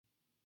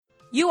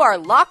You are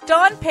Locked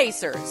On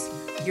Pacers,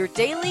 your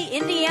daily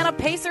Indiana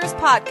Pacers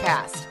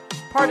podcast,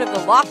 part of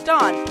the Locked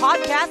On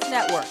Podcast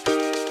Network,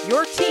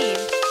 your team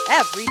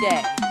every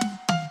day.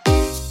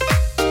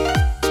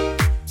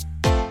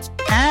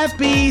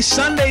 Happy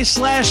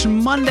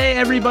Sunday/Monday,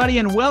 everybody,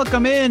 and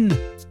welcome in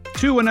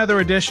to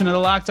another edition of the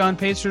Locked On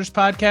Pacers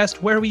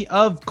podcast, where we,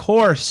 of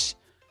course,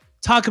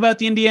 talk about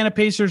the Indiana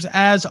Pacers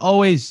as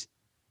always.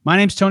 My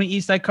name's Tony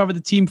East. I cover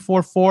the team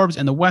for Forbes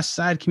and the West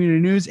Side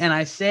Community News, and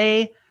I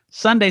say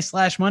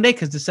Sunday/Monday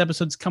because this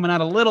episode's coming out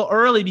a little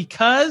early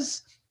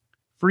because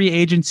free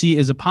agency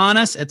is upon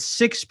us at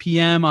 6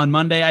 p.m. on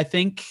Monday, I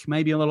think.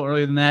 Maybe a little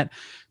earlier than that.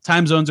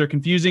 Time zones are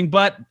confusing,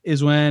 but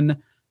is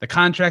when the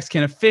contracts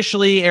can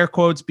officially, air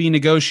quotes, be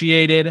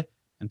negotiated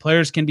and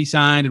players can be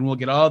signed, and we'll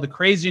get all the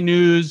crazy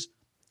news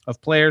of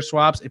player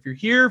swaps. If you're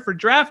here for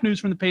draft news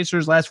from the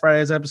Pacers, last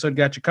Friday's episode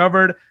got you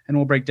covered, and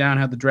we'll break down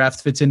how the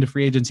draft fits into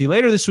free agency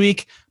later this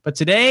week. But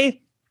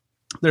today,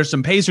 there's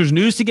some Pacers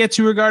news to get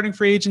to regarding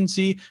free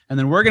agency, and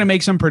then we're going to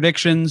make some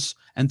predictions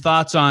and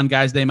thoughts on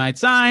guys they might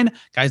sign,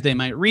 guys they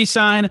might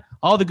re-sign,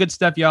 all the good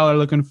stuff y'all are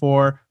looking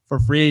for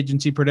free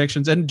agency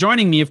predictions. And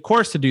joining me, of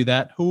course, to do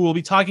that, who will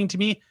be talking to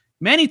me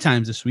many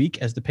times this week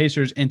as the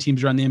Pacers and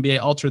teams around the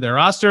NBA alter their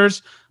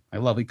rosters, my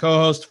lovely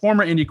co-host,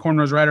 former Indy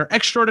Cornrows writer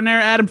extraordinaire,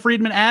 Adam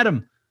Friedman.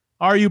 Adam,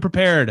 are you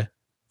prepared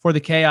for the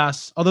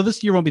chaos, although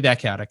this year won't be that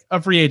chaotic,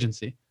 of free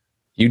agency?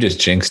 You just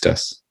jinxed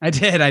us. I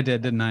did,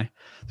 didn't I?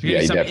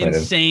 Yeah, some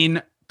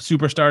insane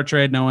superstar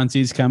trade no one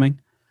sees coming.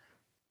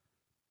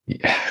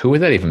 Yeah, who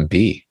would that even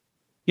be?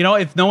 You know,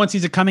 if no one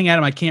sees it coming at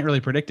him, I can't really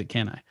predict it,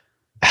 can I?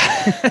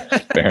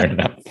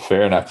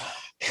 Fair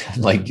enough.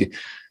 Like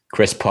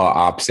Chris Paul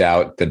opts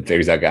out, then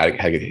figures out how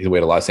to get his way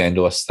to Los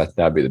Angeles.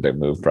 That'd be the big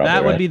move, probably.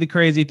 That would be the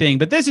crazy thing.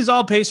 But this is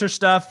all Pacer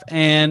stuff,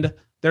 and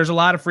there's a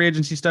lot of free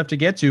agency stuff to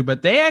get to.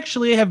 But they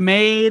actually have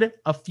made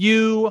a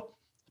few,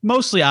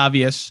 mostly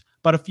obvious,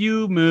 but a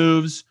few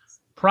moves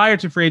prior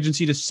to free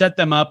agency to set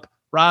them up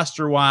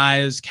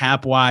roster-wise,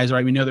 cap-wise,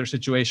 right? We know their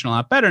situation a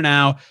lot better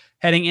now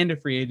heading into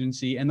free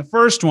agency. And the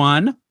first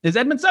one is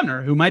Edmond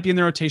Sumner, who might be in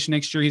the rotation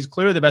next year. He's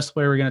clearly the best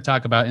player we're going to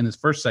talk about in this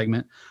first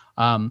segment.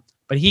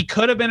 But he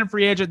could have been a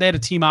free agent. They had a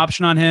team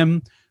option on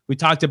him. We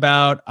talked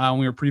about when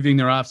we were previewing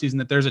their offseason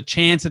that there's a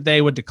chance that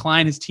they would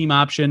decline his team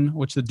option,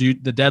 which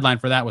the deadline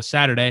for that was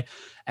Saturday,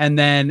 and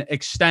then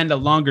extend a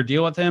longer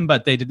deal with him.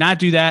 But they did not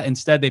do that.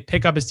 Instead, they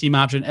pick up his team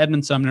option,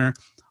 Edmond Sumner,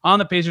 on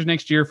the Pacers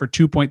next year for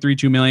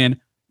 $2.32 million.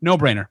 No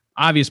brainer.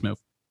 Obvious move.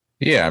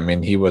 Yeah, I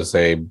mean, he was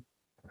a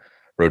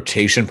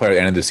rotation player at the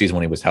end of the season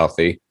when he was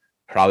healthy.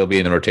 Probably be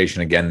in the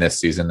rotation again this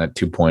season. That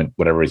 2 point,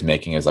 whatever he's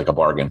making is like a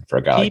bargain for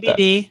a guy like that.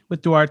 TBD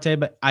with Duarte,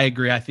 but I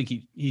agree. I think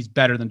he's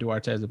better than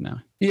Duarte as of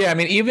now. Yeah, I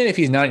mean, even if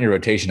he's not in your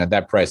rotation at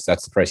that price,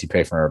 that's the price you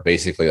pay for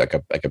basically like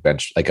a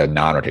bench, like a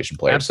non-rotation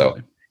player.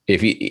 Absolutely.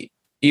 So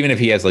even if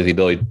he has like the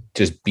ability to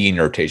just be in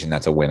your rotation,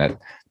 that's a win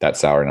at that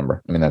salary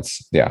number. I mean,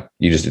 it's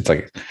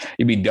like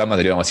you'd be dumb not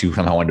to do it unless you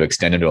somehow wanted to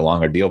extend him to a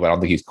longer deal, but I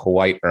don't think he's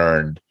quite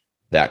earned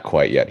that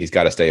quite yet. He's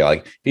got to stay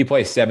like, if he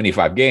plays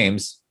 75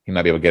 games, he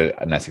might be able to get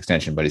a nice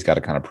extension, but he's got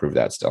to kind of prove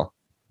that still.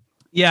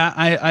 Yeah,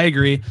 I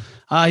agree.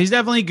 He's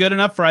definitely good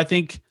enough for, I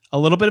think, a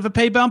little bit of a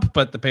pay bump,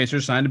 but the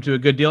Pacers signed him to a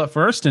good deal at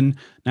first, and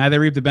now they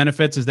reap the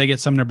benefits as they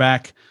get Sumner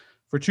back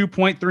for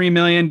 $2.3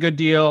 million. Good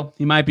deal.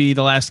 He might be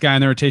the last guy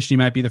in the rotation. He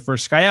might be the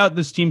first guy out.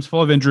 This team's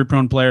full of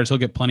injury-prone players. He'll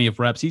get plenty of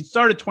reps. He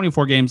started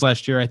 24 games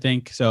last year, I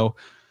think, so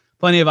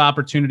plenty of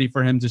opportunity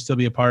for him to still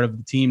be a part of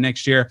the team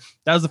next year.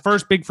 That was the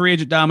first big free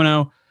agent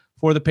domino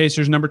for the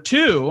Pacers. Number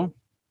two,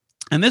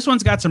 and this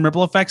one's got some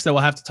ripple effects that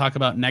we'll have to talk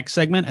about next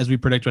segment as we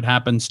predict what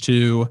happens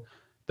to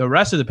the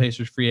rest of the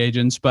Pacers free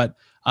agents. But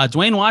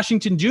Dwayne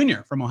Washington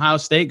Jr. from Ohio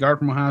State, guard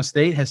from Ohio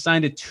State, has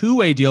signed a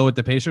two-way deal with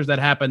the Pacers. That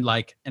happened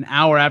like an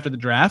hour after the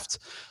draft.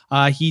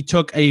 He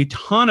took a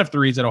ton of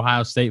threes at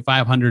Ohio State,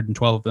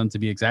 512 of them to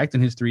be exact,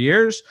 in his 3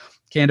 years.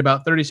 Canned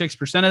about 36%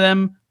 of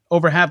them.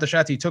 Over half the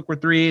shots he took were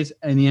threes.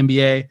 In the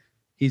NBA,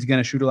 he's going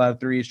to shoot a lot of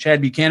threes. Chad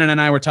Buchanan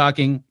and I were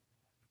talking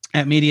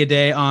at Media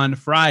Day on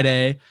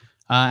Friday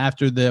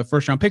after the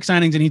first-round pick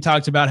signings, and he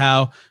talked about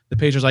how the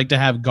Pacers like to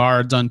have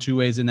guards on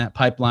two-ways in that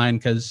pipeline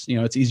because,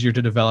 it's easier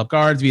to develop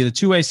guards via the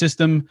two-way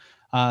system.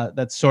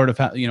 That's sort of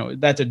how,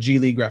 that's a G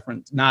League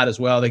reference, not as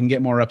well. They can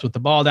get more reps with the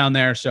ball down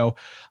there. So,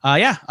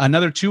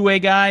 another two-way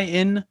guy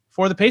in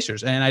for the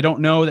Pacers. And I don't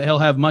know that he'll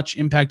have much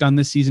impact on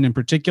this season in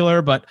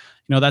particular, but,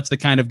 that's the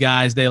kind of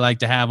guys they like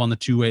to have on the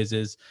two-ways,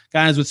 is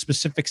guys with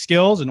specific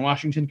skills, and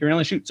Washington can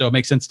really shoot. So it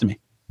makes sense to me.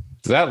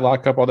 Does that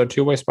lock up all their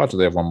two-way spots, or do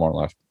they have one more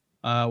left?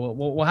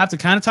 We'll have to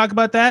kind of talk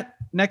about that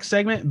next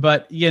segment,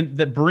 but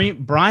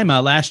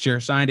Brima last year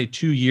signed a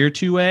 2-year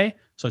two-way.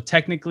 So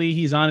technically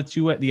he's on a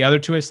two-way, the other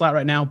two-way slot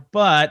right now,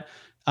 but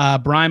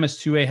Brima's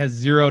two-way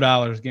has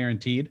 $0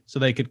 guaranteed. So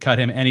they could cut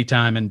him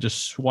anytime and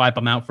just swipe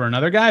him out for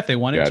another guy if they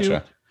wanted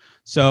to.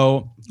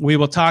 So we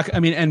will talk. I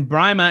mean, and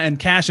Brima and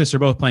Cassius are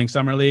both playing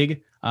Summer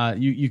League.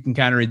 You can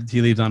kind of read the tea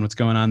leaves on what's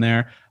going on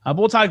there. But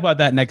we'll talk about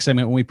that next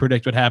segment when we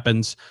predict what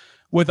happens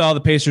with all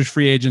the Pacers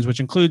free agents, which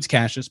includes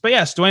Cassius. But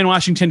yes, Dwayne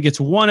Washington gets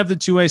one of the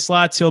two-way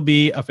slots. He'll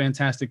be a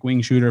fantastic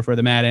wing shooter for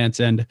the Mad Ants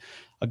and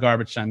a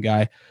garbage time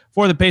guy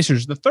for the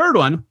Pacers. The third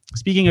one,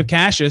 speaking of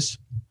Cassius,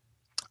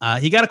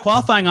 he got a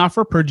qualifying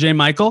offer per J.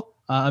 Michael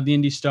of the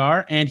Indy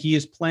Star, and he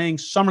is playing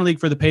Summer League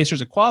for the Pacers.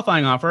 A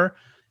qualifying offer,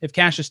 if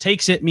Cassius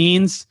takes it,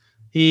 means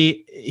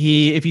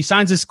if he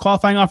signs this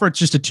qualifying offer, it's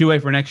just a two-way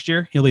for next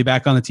year. He'll be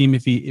back on the team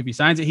if he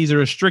signs it. He's a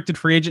restricted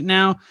free agent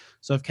now.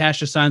 So if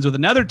Cassius signs with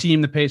another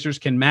team, the Pacers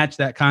can match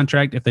that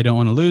contract if they don't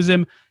want to lose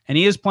him. And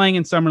he is playing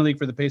in Summer League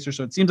for the Pacers,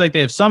 so it seems like they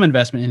have some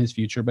investment in his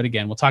future. But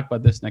again, we'll talk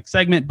about this next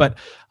segment. But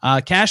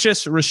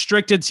Cassius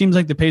restricted, seems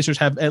like the Pacers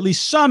have at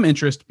least some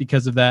interest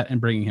because of that and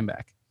bringing him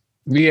back.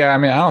 Yeah, I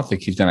mean, I don't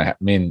think he's going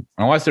to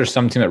unless there's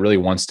some team that really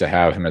wants to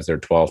have him as their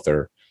 12th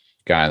or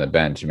guy on the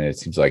bench. I mean, it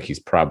seems like he's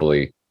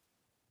probably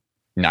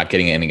not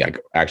getting any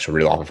actual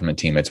real offer from a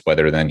team. It's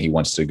whether then he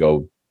wants to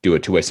go do a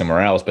two-way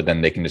somewhere else, but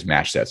then they can just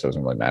match that. So it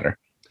doesn't really matter.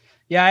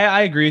 Yeah,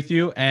 I agree with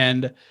you.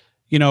 And,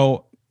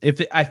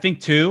 I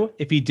think too,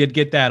 if he did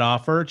get that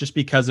offer, just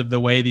because of the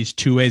way these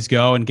two ways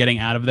go and getting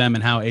out of them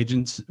and how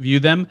agents view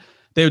them,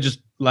 they would just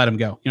let him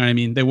go. You know what I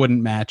mean? They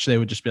wouldn't match. They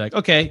would just be like,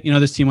 okay,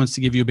 this team wants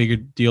to give you a bigger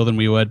deal than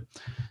we would.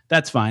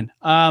 That's fine.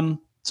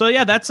 So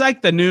yeah, that's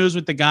like the news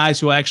with the guys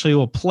who actually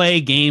will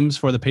play games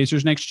for the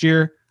Pacers next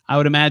year, I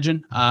would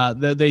imagine.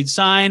 They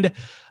signed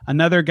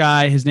another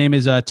guy. His name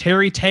is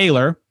Terry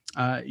Taylor.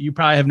 You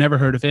probably have never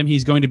heard of him.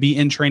 He's going to be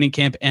in training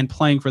camp and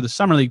playing for the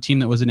Summer League team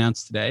that was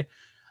announced today.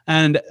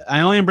 And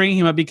I only am bringing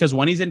him up because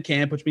one, he's in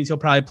camp, which means he'll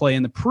probably play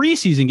in the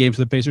preseason games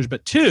for the Pacers.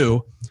 But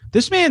two,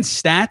 this man's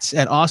stats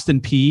at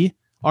Austin Peay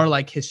are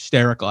like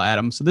hysterical,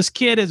 Adam. So this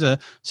kid is a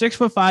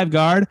 6'5"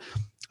 guard.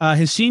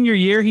 His senior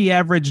year, he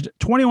averaged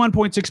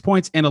 21.6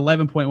 points and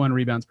 11.1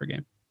 rebounds per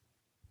game.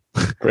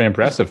 Pretty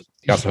impressive.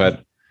 He also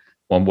had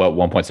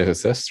 1.6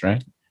 assists,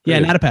 right? Yeah,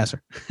 not a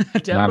passer.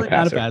 Definitely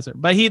not a passer.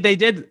 But they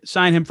did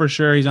sign him for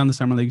sure. He's on the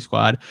Summer League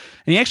squad.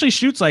 And he actually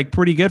shoots like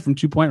pretty good from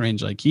 2-point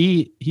range. Like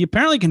he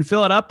apparently can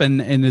fill it up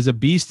and is a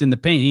beast in the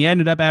paint. He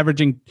ended up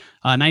averaging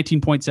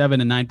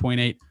 19.7 and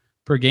 9.8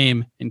 per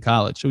game in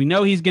college. So we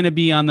know he's going to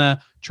be on the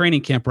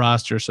training camp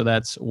roster. So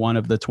that's one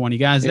of the 20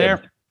 guys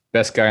there.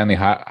 Best guy on the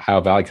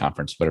Ohio Valley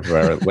Conference,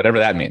 whatever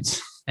that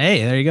means.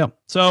 Hey, there you go.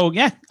 So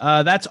yeah,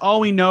 that's all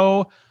we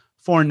know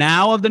for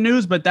now of the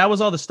news. But that was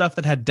all the stuff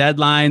that had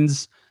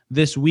deadlines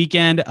this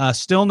weekend.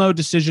 Still no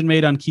decision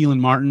made on Keelan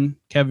Martin.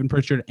 Kevin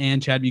Pritchard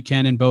and Chad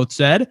Buchanan both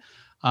said.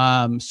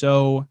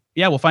 So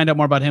yeah, we'll find out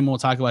more about him. We'll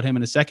talk about him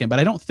in a second. But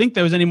I don't think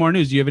there was any more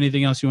news. Do you have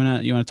anything else you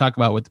want to talk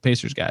about with the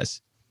Pacers guys?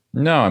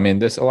 No, I mean,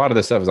 a lot of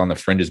this stuff is on the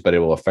fringes, but it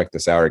will affect the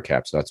salary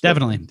cap. So that's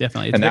definitely. It's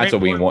and that's what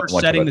we want.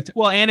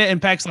 And it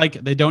impacts, like,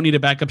 they don't need a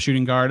backup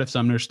shooting guard if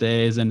Sumner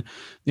stays, and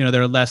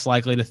they're less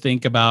likely to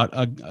think about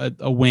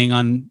a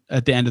wing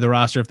at the end of the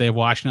roster if they have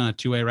Washington on a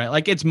two-way, right?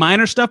 Like, it's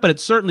minor stuff, but it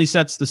certainly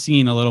sets the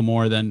scene a little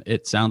more than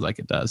it sounds like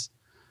it does.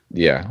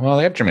 Yeah, well,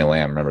 they have Jeremy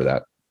Lamb. Remember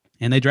that.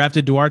 And they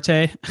drafted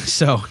Duarte,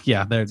 so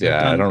yeah, they're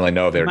done. I don't really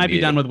know if they might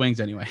be done with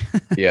wings anyway.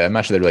 Yeah, I'm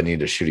not sure they really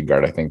need a shooting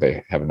guard. I think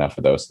they have enough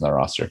of those in their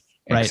roster.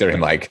 And considering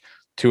like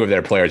two of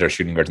their players are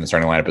shooting guards in the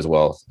starting lineup as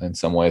well in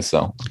some ways.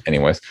 So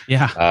anyways,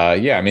 yeah.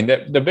 I mean,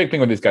 the big thing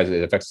with these guys is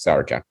it affects the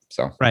salary cap.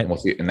 So we'll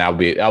see. And that'll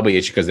be an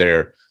issue because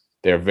there's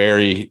a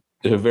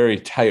very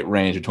tight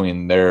range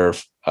between their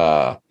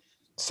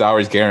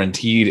salaries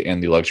guaranteed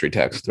and the luxury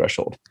tax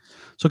threshold.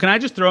 So can I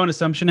just throw an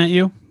assumption at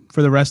you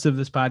for the rest of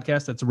this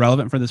podcast that's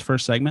relevant for this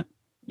first segment?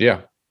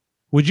 Yeah.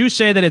 Would you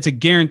say that it's a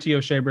guarantee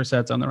O'Shea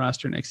Brissett's on the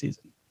roster next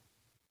season?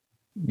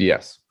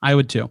 Yes. I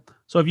would too.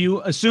 So if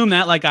you assume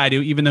that, like I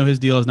do, even though his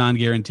deal is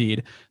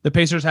non-guaranteed, the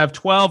Pacers have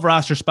 12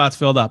 roster spots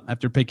filled up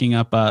after picking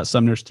up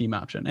Sumner's team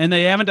option. And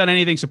they haven't done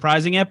anything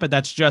surprising yet, but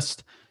that's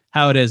just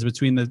how it is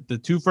between the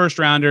 2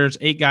 first-rounders,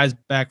 8 guys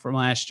back from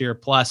last year,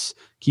 plus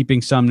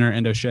keeping Sumner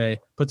and O'Shea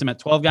puts them at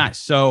 12 guys.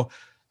 So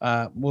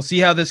we'll see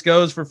how this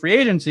goes for free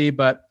agency,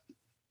 but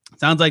it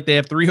sounds like they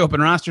have 3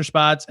 open roster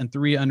spots and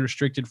 3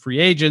 unrestricted free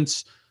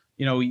agents.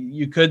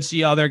 You could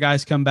see all their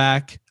guys come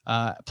back.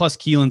 Plus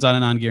Keelan's on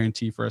a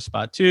non-guarantee for a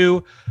spot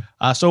too.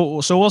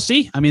 So we'll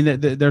see. I mean,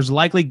 there's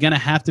likely going to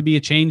have to be a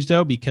change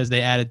though, because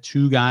they added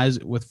 2 guys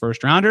with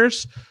first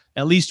rounders,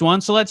 at least one.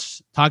 So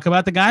let's talk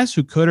about the guys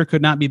who could or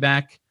could not be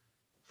back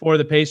for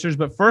the Pacers.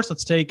 But first,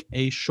 let's take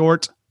a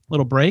short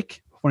little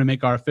break before we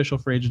make our official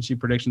free agency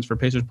predictions for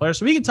Pacers players.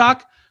 So we can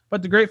talk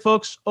about the great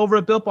folks over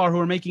at Built Bar who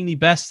are making the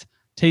best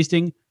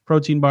tasting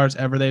protein bars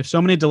ever. They have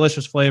so many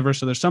delicious flavors,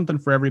 so there's something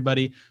for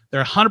everybody.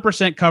 They're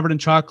 100% covered in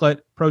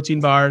chocolate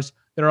protein bars.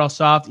 They're all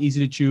soft, easy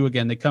to chew.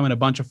 Again, they come in a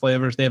bunch of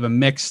flavors. They have a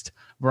mixed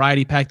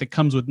variety pack that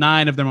comes with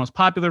 9 of their most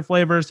popular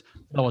flavors.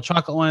 The double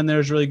chocolate one in there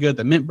is really good.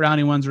 The mint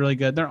brownie one's really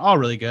good. They're all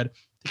really good.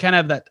 They kind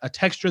of have a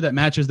texture that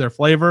matches their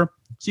flavor.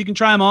 So you can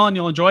try them all and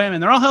you'll enjoy them.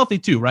 And they're all healthy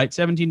too, right?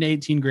 17 to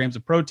 18 grams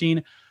of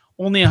protein,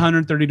 only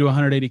 130 to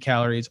 180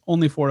 calories,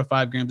 only 4 to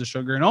 5 grams of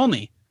sugar, and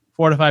only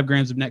 4 to 5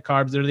 grams of net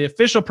carbs. They're the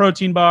official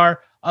protein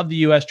bar of the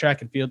U.S.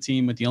 track and field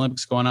team with the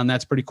Olympics going on.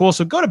 That's pretty cool.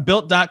 So go to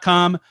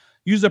built.com,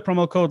 use the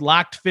promo code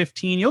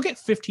LOCKED15. You'll get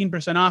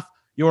 15% off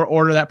your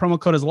order. That promo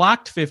code is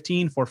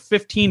locked15 for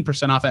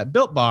 15% off at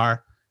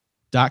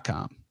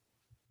builtbar.com.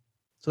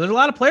 So there's a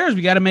lot of players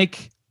we got to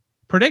make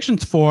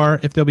predictions for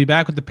if they'll be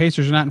back with the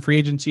Pacers or not in free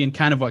agency and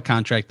kind of what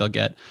contract they'll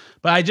get.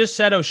 But I just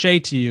said O'Shea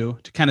to you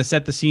to kind of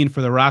set the scene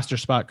for the roster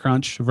spot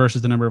crunch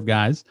versus the number of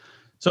guys.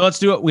 So let's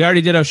do it. We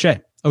already did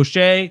O'Shea.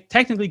 O'Shea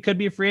technically could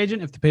be a free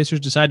agent if the Pacers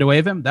decide to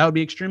waive him. That would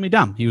be extremely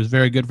dumb. He was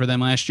very good for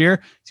them last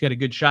year. He's got a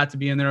good shot to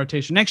be in their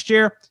rotation next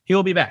year. He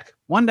will be back.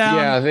 One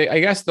down. Yeah, I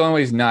guess the only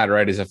way he's not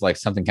right is if like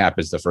something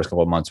happens the first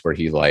couple of months where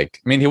he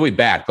he'll be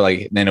back, but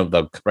like then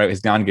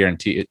his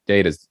non-guaranteed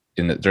date is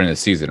during the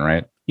season,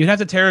 right? You'd have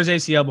to tear his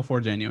ACL before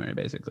January,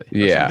 basically.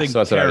 Yeah, so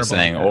that's what I was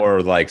saying,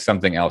 or like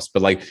something else.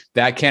 But like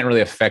that can't really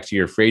affect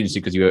your free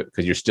agency because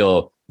you're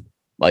still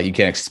like you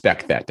can't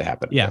expect that to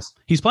happen. Yes,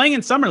 he's playing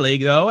in summer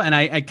league though, and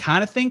I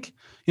kind of think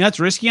that's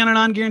risky on a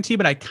non-guarantee,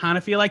 but I kind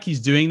of feel like he's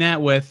doing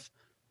that with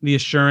the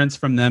assurance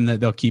from them that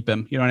they'll keep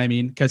him. You know what I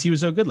mean? Because he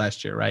was so good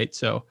last year, right?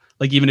 So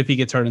like even if he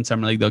gets hurt in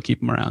summer league, they'll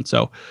keep him around.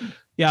 So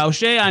yeah,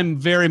 O'Shea, I'm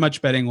very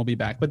much betting will be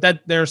back, but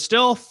that there are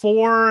still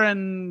 4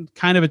 and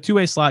kind of a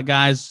two-way slot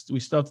guys we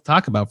still have to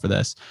talk about for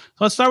this.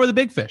 So let's start with the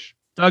big fish,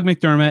 Doug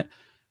McDermott.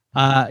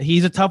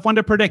 He's a tough one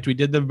to predict. We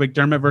did the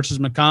McDermott versus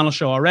McConnell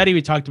show already.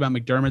 We talked about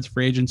McDermott's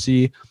free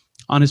agency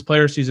on his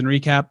player season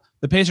recap.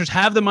 The Pacers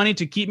have the money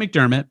to keep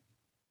McDermott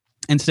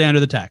and stay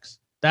under the tax.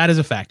 That is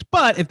a fact.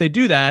 But if they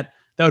do that,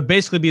 that would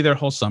basically be their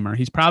whole summer.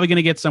 He's probably going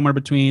to get somewhere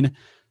between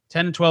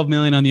 10 and 12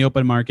 million on the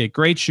open market.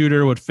 Great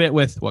shooter, would fit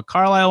with what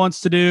Carlisle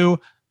wants to do,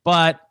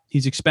 but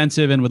he's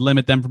expensive and would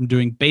limit them from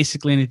doing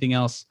basically anything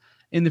else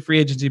in the free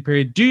agency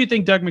period. Do you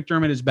think Doug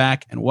McDermott is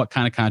back, and what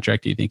kind of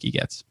contract do you think he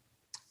gets?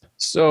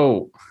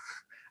 So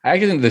I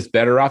actually think this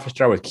better off to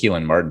start with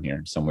Keelan Martin here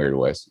in some weird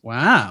ways.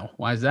 Wow.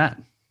 Why is that?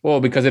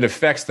 Well, because it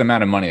affects the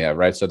amount of money they have,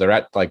 right? So they're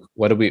at like,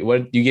 what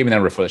you gave me that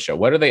number for the show.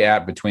 What are they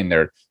at between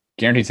their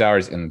guaranteed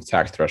salaries and the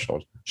tax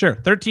threshold? Sure.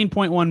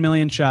 13.1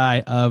 million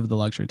shy of the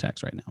luxury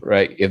tax right now.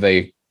 Right. If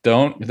they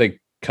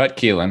cut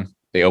Keelan,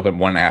 they open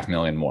 1.5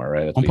 million more,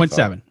 right? That's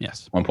 1.7.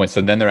 Yes. 1 point.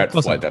 So then they're at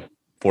that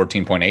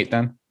 14.8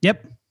 then?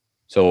 Yep.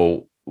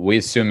 So we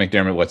assume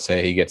McDermott, let's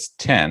say he gets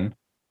 10.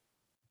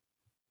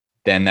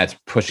 Then that's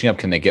pushing up.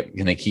 Can they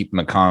keep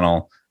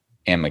McConnell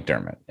and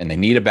McDermott? And they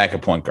need a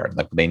backup point guard.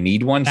 Like they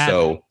need one.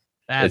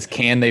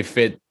 Can they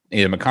fit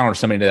either McConnell or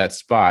somebody to that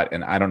spot?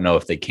 And I don't know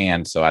if they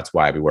can. So that's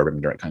why I'd be worried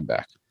about McDermott coming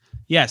back.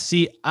 Yeah.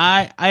 See,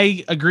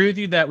 I agree with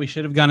you that we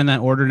should have gone in that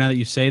order now that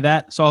you say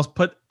that. So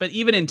but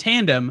even in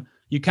tandem,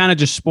 you kind of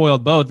just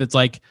spoiled both. It's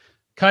like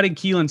cutting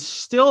Keelan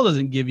still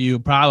doesn't give you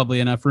probably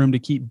enough room to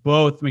keep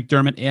both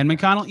McDermott and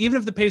McConnell, even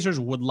if the Pacers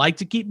would like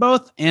to keep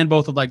both and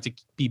both would like to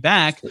be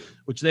back,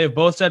 which they have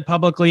both said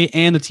publicly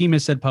and the team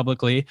has said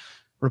publicly.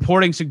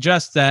 Reporting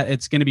suggests that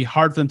it's going to be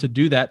hard for them to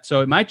do that.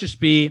 So it might just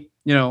be,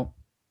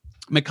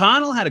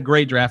 McConnell had a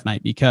great draft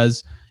night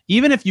because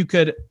even if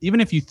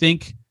you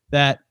think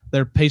that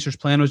their Pacers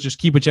plan was just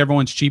keep whichever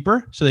one's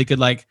cheaper so they could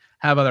like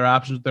have other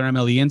options with their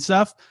MLE and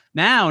stuff.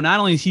 Now, not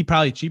only is he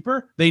probably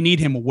cheaper, they need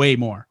him way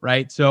more,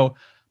 right? So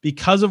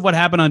because of what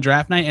happened on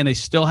draft night and they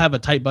still have a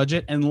tight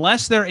budget,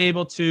 unless they're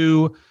able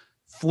to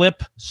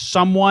flip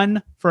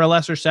someone for a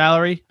lesser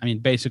salary. I mean,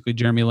 basically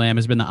Jeremy Lamb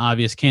has been the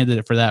obvious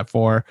candidate for that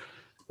for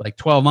like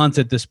 12 months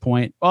at this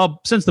point.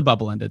 Well, since the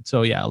bubble ended.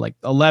 So yeah, like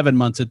 11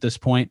 months at this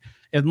point.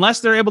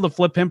 Unless they're able to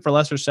flip him for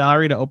lesser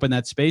salary to open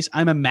that space,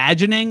 I'm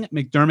imagining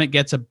McDermott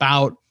gets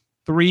about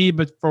 3,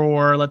 but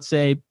for let's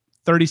say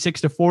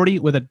 36 to 40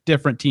 with a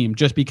different team,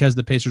 just because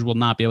the Pacers will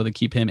not be able to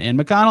keep him and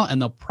McConnell,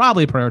 and they'll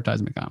probably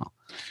prioritize McConnell.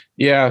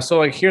 Yeah. So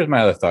like, here's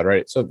my other thought,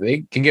 right? So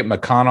they can get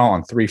McConnell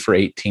on 3 for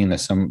 18.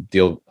 That's some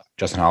deal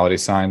Justin Holiday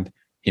signed.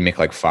 He make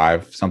like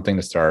 5 something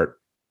to start.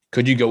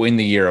 Could you go in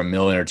the year $1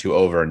 million or $2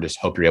 million over and just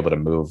hope you're able to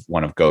move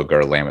one of Goga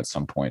or Lamb at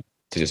some point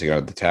to just get out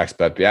of the tax?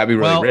 But that'd be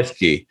really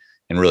risky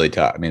and really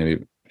tough. I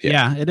mean,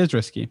 yeah, it is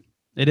risky.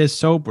 It is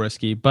so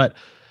risky. But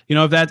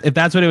if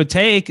that's what it would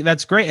take,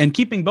 that's great. And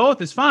keeping both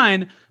is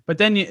fine. But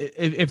then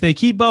if they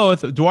keep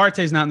both,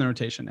 Duarte's not in the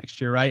rotation next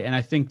year, right? And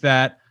I think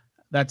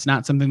that's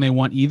not something they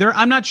want either.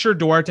 I'm not sure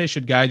Duarte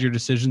should guide your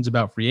decisions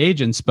about free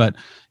agents, but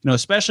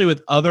especially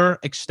with other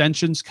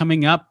extensions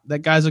coming up, that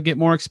guys will get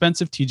more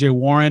expensive. TJ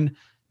Warren,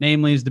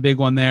 namely, is the big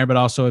one there, but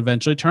also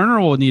eventually Turner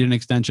will need an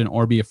extension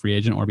or be a free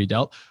agent or be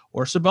dealt,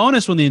 or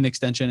Sabonis will need an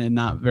extension and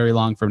not very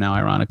long from now,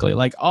 ironically.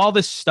 Like all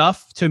this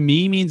stuff to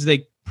me means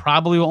they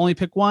probably will only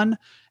pick one,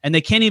 and they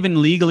can't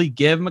even legally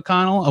give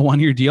McConnell a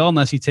 1-year deal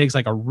unless he takes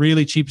like a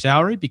really cheap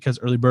salary because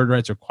early bird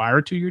rights require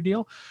a 2-year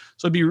deal.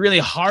 So it'd be really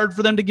hard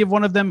for them to give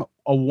one of them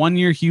a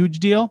 1-year huge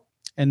deal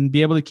and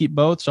be able to keep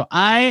both. So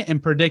I am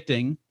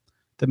predicting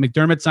that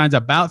McDermott signs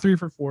about 3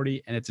 for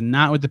 40, and it's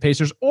not with the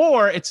Pacers,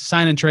 or it's a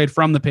sign and trade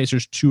from the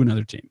Pacers to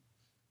another team.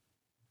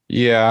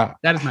 Yeah.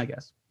 That is my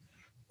guess.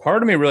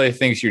 Part of me really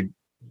thinks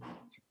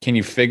can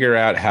you figure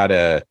out how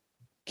to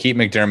keep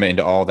McDermott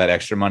into all that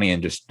extra money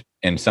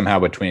and somehow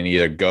between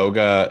either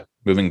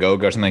moving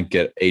Goga or something,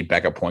 get a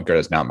backup point guard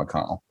that's not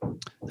McConnell.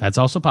 That's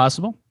also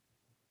possible.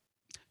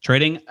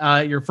 Trading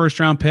your first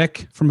round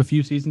pick from a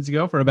few seasons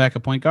ago for a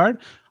backup point guard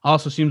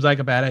also seems like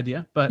a bad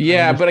idea. But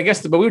yeah, but I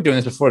guess but we were doing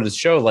this before the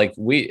show. Like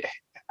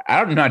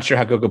I'm not sure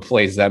how Goga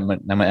plays that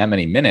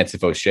many minutes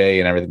if O'Shea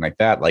and everything like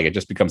that. Like it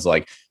just becomes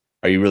like,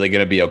 are you really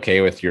going to be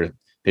okay with your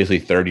basically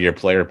third-year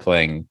player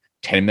playing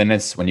 10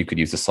 minutes when you could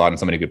use the slot and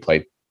somebody could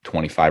play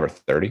 25 or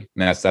 30? I mean,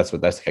 that's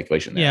the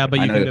calculation there. Yeah, but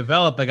you can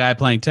develop a guy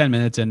playing 10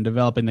 minutes, and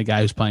developing the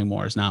guy who's playing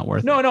more is not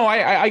worth it. No,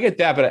 I get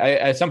that, but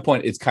at some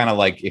point it's kind of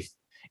like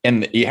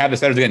and you have the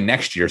centers again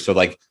next year, so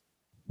like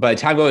by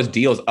the time Goga's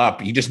deal's up,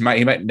 he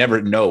might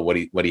never know what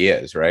he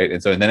is, right?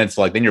 And so then it's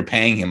like then you're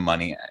paying him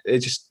money.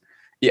 It's just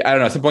I don't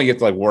know. At some point you have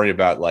to like worry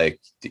about like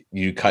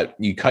you cut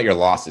your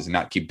losses and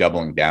not keep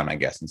doubling down, I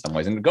guess, in some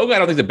ways. And Goga I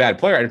don't think is a bad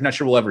player. I'm not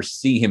sure we'll ever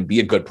see him be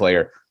a good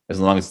player as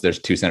long as there's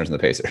two centers in the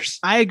Pacers.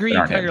 I agree.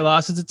 You cut your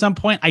losses at some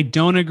point. I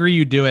don't agree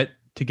you do it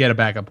to get a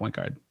backup point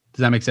guard.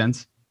 Does that make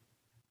sense?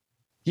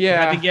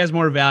 Yeah. I think he has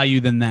more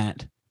value than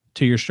that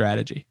to your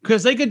strategy,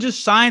 because they could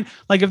just sign,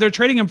 like if they're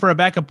trading him for a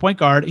backup point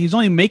guard, he's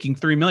only making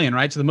 $3 million,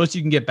 right? So the most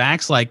you can get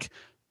back's like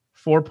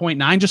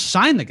 4.9. Just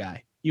sign the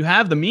guy. You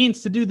have the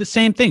means to do the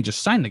same thing.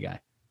 Just sign the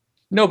guy.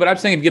 No, but I'm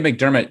saying if you give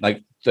McDermott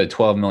like the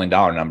 $12 million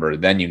number,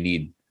 then you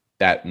need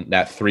that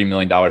 $3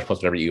 million plus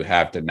whatever you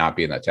have to not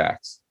be in that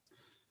tax.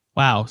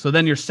 Wow. So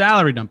then you're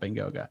salary dumping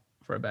Goga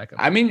for a backup.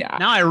 I mean,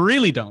 now I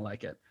really don't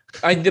like it.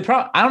 I don't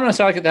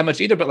necessarily like it that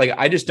much either, but like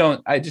I just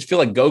feel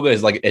like Goga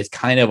is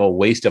kind of a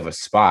waste of a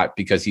spot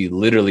because he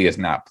literally is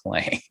not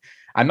playing.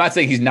 I'm not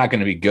saying he's not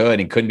going to be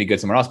good and couldn't be good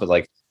somewhere else, but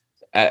like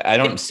I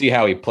don't see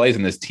how he plays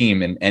in this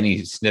team in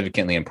any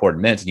significantly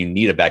important minutes. And you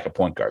need a backup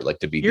point guard like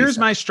to be. Here's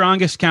decent. My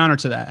strongest counter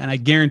to that, and I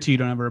guarantee you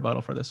don't have a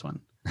rebuttal for this one.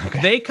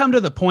 Okay. They come to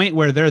the point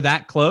where they're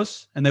that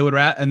close, and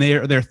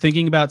they're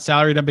thinking about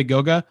salary dumping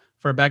Goga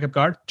for a backup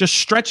guard. Just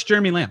stretch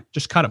Jeremy Lamb.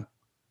 Just cut him.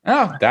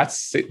 Oh,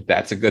 that's a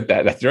good.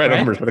 That's the right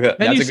number. That's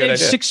then you a good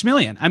idea. $6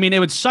 million. I mean, it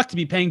would suck to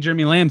be paying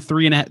Jeremy Lamb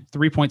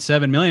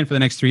 $3.7 million for the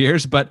next 3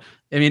 years, but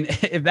I mean,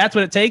 if that's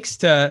what it takes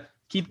to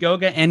keep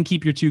Goga and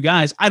keep your two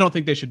guys, I don't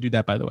think they should do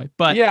that, by the way.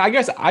 But yeah, I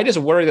guess I just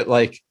worry that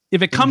like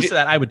if it comes to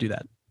that, I would do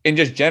that. In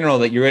just general,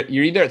 that you're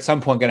either at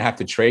some point going to have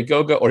to trade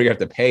Goga or you have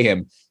to pay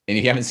him, and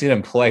you haven't seen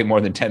him play more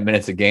than 10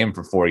 minutes a game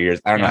for 4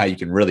 years. I don't know how you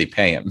can really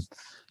pay him.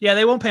 Yeah,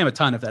 they won't pay him a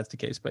ton if that's the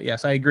case. But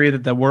yes, I agree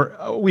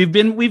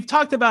that we've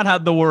talked about how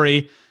the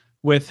worry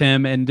with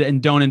him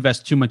and don't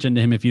invest too much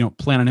into him if you don't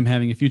plan on him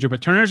having a future.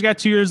 But Turner's got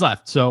 2 years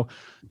left, so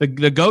the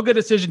Goga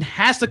decision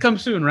has to come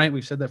soon, right?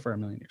 We've said that for a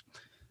million years.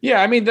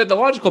 Yeah, I mean the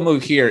logical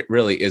move here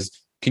really is,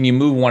 can you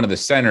move one of the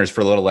centers for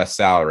a little less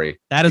salary?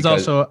 That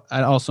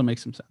also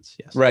makes some sense.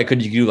 Yes. Right.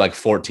 Could you do like get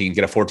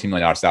a $14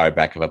 million salary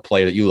back of a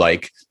player that you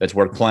like that's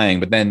worth playing,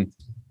 but then,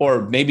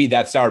 or maybe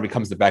that salary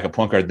becomes the backup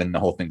point guard, then the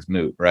whole thing's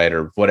moot, right?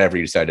 Or whatever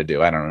you decide to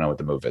do. I don't know what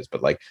the move is,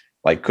 but like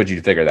could you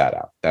figure that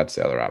out? That's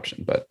the other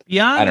option. But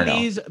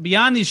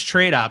beyond these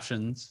trade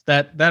options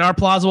that are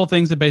plausible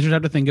things that Pacers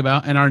have to think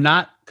about and are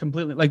not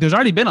completely, like there's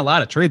already been a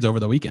lot of trades over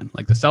the weekend.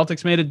 Like the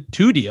Celtics made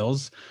 2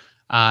 deals.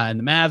 And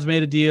the Mavs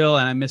made a deal,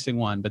 and I'm missing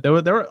one. But there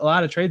were a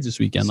lot of trades this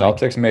weekend.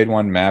 Celtics made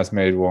one, Mavs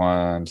made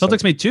one.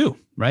 Celtics made 2,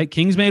 right?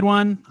 Kings made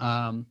one.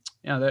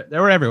 They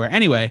were everywhere.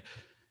 Anyway,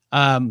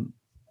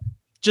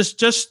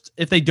 just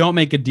if they don't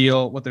make a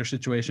deal, what their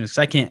situation is.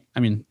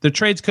 The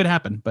trades could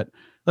happen. But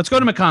let's go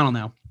to McConnell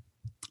now.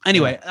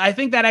 Anyway, I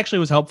think that actually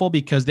was helpful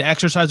because the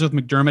exercise with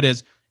McDermott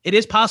is, it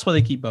is possible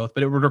they keep both,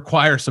 but it would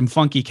require some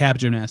funky cap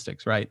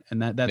gymnastics, right?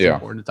 And that's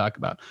important to talk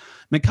about.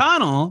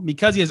 McConnell,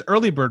 because he has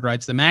early bird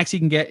rights, the max he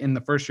can get in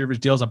the first year of his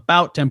deal is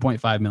about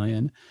 $10.5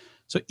 million.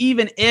 So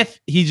even if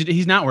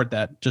he's not worth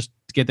that, just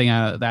to get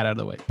that out of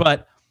the way.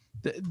 But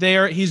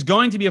he's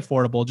going to be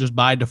affordable just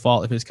by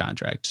default of his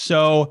contract.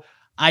 So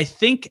I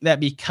think that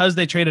because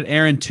they traded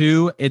Aaron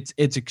too, it's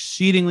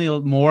exceedingly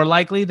more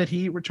likely that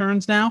he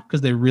returns now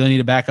because they really need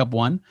a backup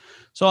one.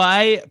 So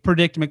I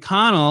predict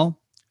McConnell,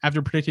 after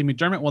predicting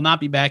McDermott, will not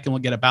be back and will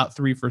get about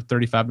 3 for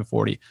 35 to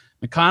 40.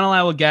 McConnell,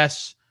 I will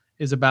guess,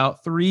 is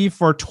about 3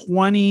 for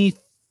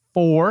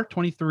 24,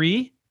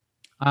 23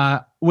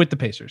 with the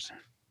Pacers.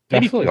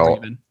 Maybe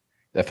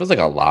that feels like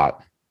a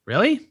lot.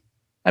 Really?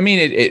 I mean,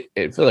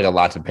 it feels like a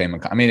lot to pay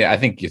McConnell. I mean, I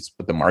think it's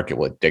what the market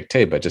would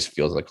dictate, but it just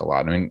feels like a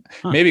lot. I mean,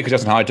 maybe because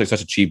Justin Holiday took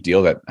such a cheap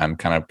deal that I'm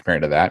kind of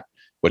comparing to that.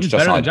 Which was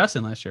better than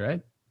Justin last year,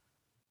 right?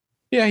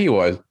 Yeah, he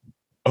was.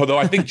 Although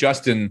I think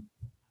Justin...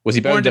 Was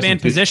he better than Justin?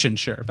 Position,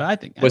 sure, but I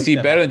think he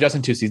better than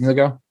Justin 2 seasons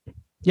ago?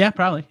 Yeah,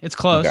 probably. It's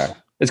close. Okay.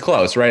 It's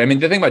close, right? I mean,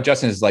 the thing about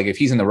Justin is like if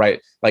he's in the right,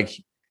 like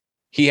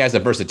he has a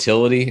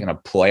versatility and a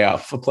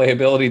playoff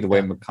playability the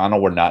way McConnell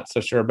we're not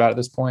so sure about at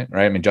this point,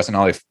 right? I mean, Justin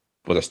Holiday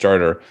was a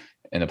starter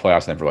in the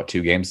playoffs then for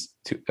 2 games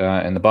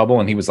in the bubble,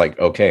 and he was like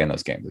okay in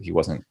those games. Like he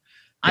wasn't.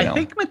 I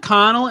think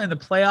McConnell in the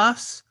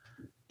playoffs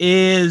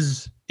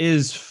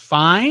is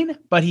fine,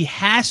 but he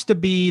has to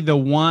be the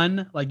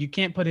one. Like you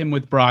can't put him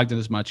with Brogdon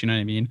as much, you know what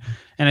I mean?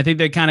 And I think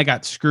they kind of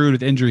got screwed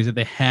with injuries that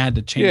they had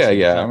to change.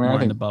 I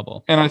think in the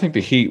bubble. And I think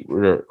the Heat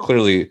were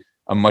clearly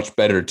a much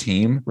better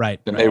team,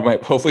 right? Than they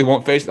might hopefully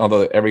won't face.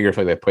 Although every year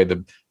they played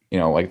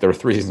like there were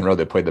 3 seasons in a row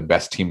they played the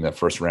best team in the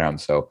first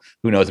round. So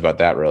who knows about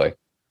that really?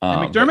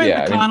 And McDermott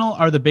and McConnell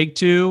are the big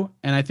two,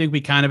 and I think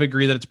we kind of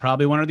agree that it's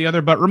probably one or the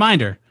other. But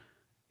reminder,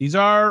 these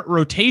are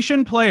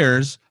rotation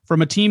players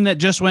from a team that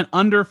just went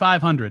under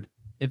 500.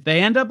 If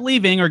they end up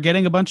leaving or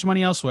getting a bunch of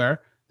money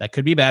elsewhere, that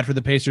could be bad for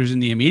the Pacers in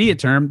the immediate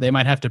term. They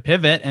might have to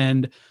pivot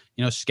and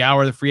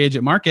scour the free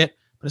agent market.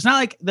 But it's not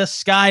like the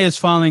sky is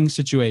falling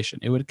situation.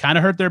 It would kind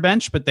of hurt their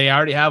bench, but they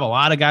already have a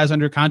lot of guys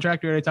under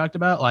contract we already talked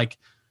about. Like,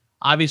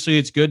 obviously,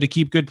 it's good to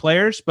keep good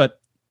players,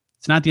 but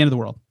it's not the end of the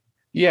world.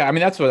 Yeah, I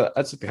mean, that's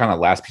the kind of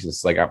last piece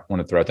that's like I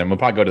want to throw out there. And we'll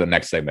probably go to the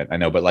next segment. I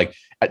know, but like,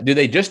 do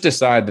they just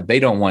decide that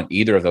they don't want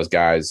either of those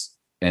guys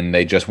and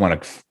they just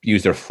want to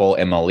use their full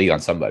MLE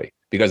on somebody?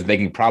 Because they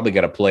can probably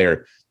get a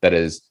player that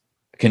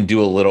can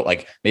do a little,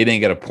 like maybe they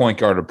can get a point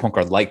guard or point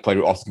guard like player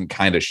who also can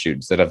kind of shoot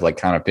instead of like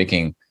kind of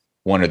picking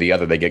one or the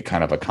other. They get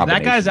kind of a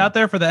combination. If that guy's out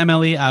there for the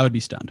MLE, I would be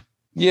stunned.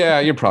 Yeah,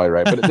 you're probably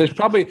right. But there's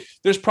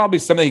probably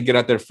somebody who get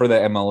out there for the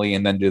MLE,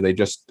 and then do they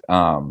just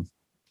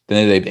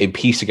then they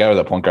piece together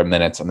the point guard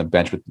minutes on the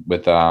bench with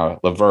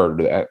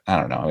LeVert. I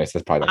don't know. I guess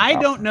that's probably. I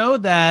don't know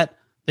that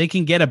they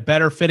can get a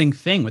better fitting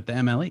thing with the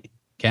MLE.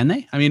 Can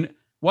they? I mean,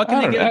 what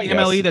can they get with the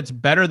MLE that's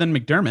better than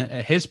McDermott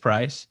at his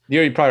price?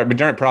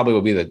 McDermott probably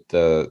will be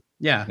the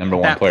number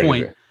one player.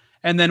 Point.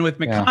 And then with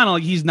McConnell,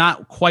 he's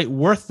not quite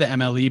worth the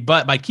MLE,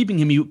 but by keeping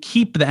him, you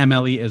keep the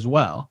MLE as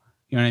well.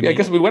 You know what I mean? Yeah,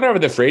 because we went over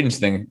the free agents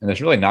thing, and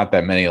there's really not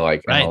that many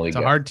like MLE. It's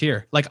a hard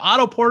tier. Like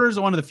Otto Porter's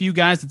one of the few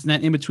guys that's in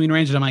that in between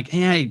range. And I'm like,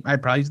 hey,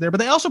 I'd probably use there,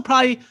 but they also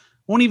probably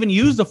won't even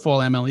use the full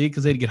MLE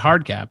because they'd get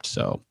hard capped.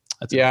 So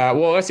that's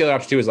well, that's the other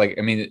option too. Is like,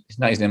 I mean, it's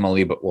not using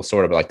MLE, but we'll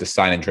sort of like to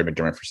sign and trade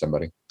McDermott for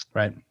somebody.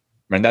 Right.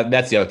 I mean,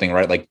 that's the other thing,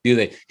 right? Like,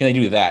 can they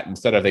do that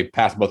instead of they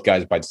pass both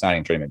guys by signing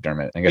and trading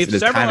McDermott? I guess we have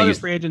several other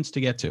free agents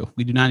to get to.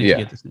 We do not need to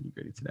get this nitty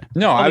gritty today.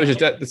 No, I was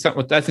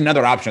just that's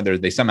another option.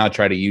 They somehow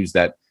try to use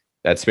that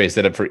space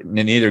set up for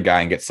neither guy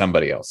and get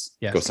somebody else.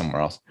 Go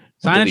somewhere else.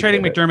 Signing and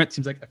trading McDermott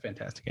seems like a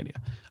fantastic idea.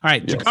 All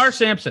right, Jakar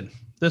Sampson.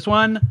 This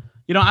one,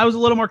 I was a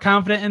little more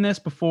confident in this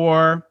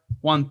before.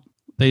 One,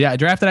 they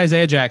drafted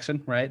Isaiah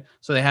Jackson, right?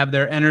 So they have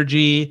their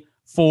energy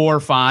 4,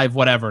 5,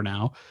 whatever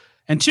now.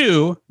 And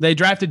 2, they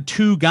drafted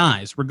 2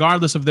 guys,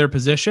 regardless of their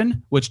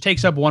position, which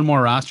takes up one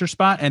more roster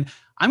spot. And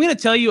I'm going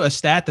to tell you a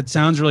stat that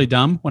sounds really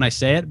dumb when I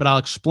say it, but I'll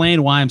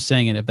explain why I'm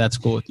saying it if that's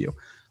cool with you.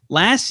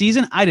 Last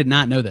season, I did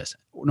not know this,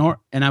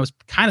 and I was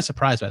kind of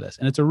surprised by this.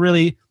 And it's a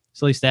really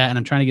silly stat, and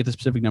I'm trying to get the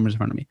specific numbers in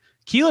front of me.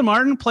 Keelan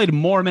Martin played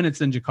more minutes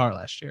than Jakar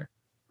last year,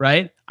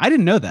 right? I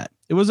didn't know that.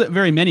 It wasn't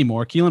very many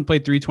more. Keelan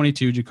played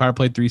 322, Jakar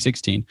played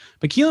 316,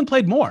 but Keelan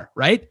played more,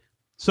 right?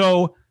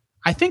 So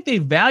I think they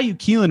value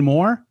Keelan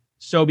more.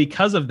 So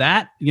because of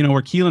that,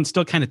 where Keelan's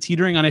still kind of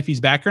teetering on if he's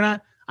back or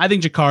not, I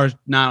think Jakar's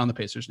not on the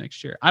Pacers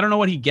next year. I don't know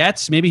what he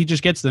gets. Maybe he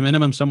just gets the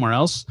minimum somewhere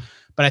else.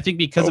 But I think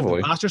because of the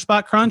roster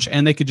spot crunch,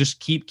 and they could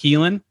just keep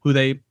Keelan, who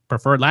they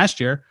preferred last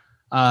year,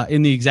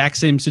 in the exact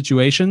same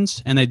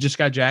situations, and they just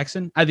got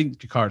Jackson, I think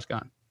Jakar's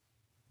gone.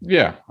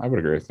 Yeah, I would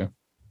agree with you.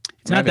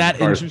 It's not that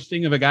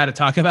interesting of a guy to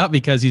talk about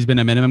because he's been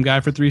a minimum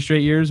guy for 3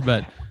 straight years.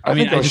 But I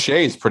think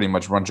O'Shea's pretty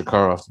much run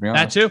Jakar off, to be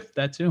honest.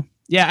 That too.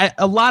 Yeah,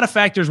 a lot of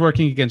factors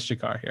working against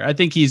Jakar here. I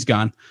think he's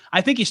gone.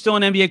 I think he's still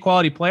an NBA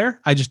quality player.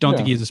 I just don't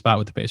think he has a spot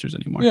with the Pacers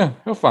anymore. Yeah,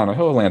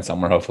 he'll land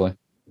somewhere, hopefully.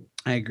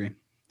 I agree.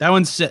 That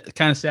one's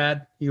kind of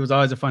sad. He was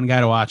always a fun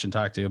guy to watch and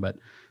talk to, but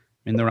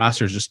the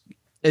roster is just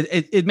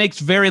it makes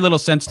very little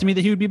sense to me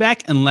that he would be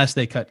back unless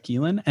they cut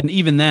Keelan. And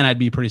even then, I'd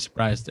be pretty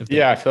surprised if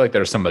I feel like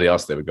there's somebody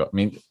else that would go.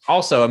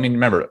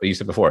 Remember you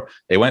said before,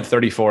 they went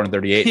 34 and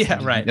 38.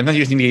 Yeah, right. And then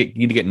you just need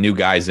to get new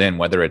guys in,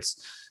 whether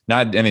it's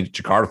not any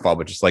Jakar fault,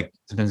 but just like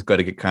sometimes it's got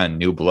to get kind of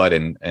new blood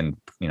and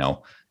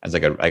as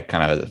like a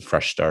kind of a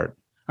fresh start.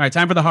 All right,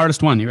 time for the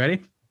hardest one. You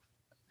ready?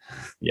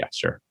 Yeah,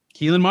 sure.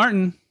 Keelan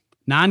Martin,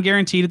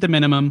 non-guaranteed at the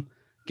minimum.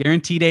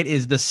 Guarantee date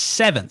is the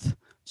 7th.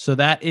 So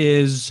that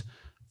is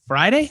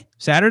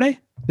Saturday,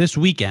 this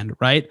weekend,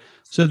 right?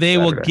 So they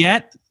will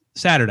get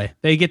Saturday.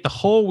 They get the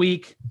whole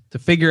week to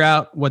figure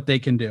out what they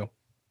can do.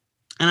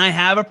 And I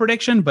have a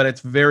prediction, but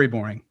it's very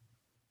boring.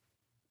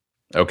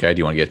 Okay. Do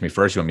you want to get to me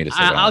first? You want me to say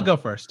I'll go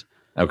first.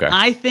 Okay.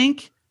 I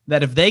think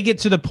that if they get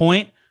to the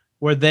point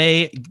where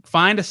they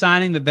find a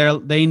signing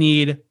that they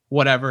need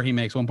whatever he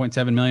makes,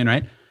 1.7 million,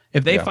 right?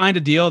 If they find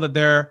a deal that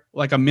they're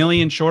like $1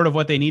 million short of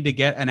what they need to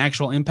get an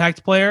actual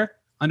impact player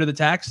under the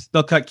tax,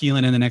 they'll cut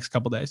Keelan in the next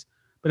couple days.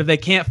 But if they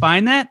can't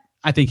find that,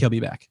 I think he'll be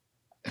back.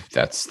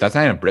 That's not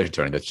even a prediction,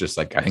 Tony. That's just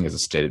like, I think it's a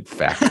stated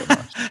fact.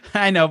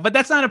 I know, but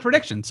that's not a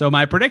prediction. So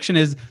my prediction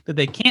is that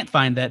they can't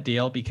find that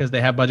deal because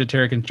they have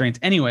budgetary constraints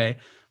anyway.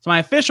 So my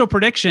official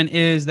prediction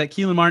is that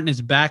Keelan Martin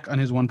is back on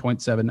his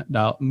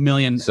 $1.7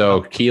 million.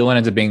 So Keelan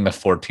ends up being the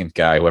 14th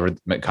guy, whoever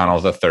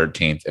McConnell's the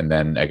 13th, and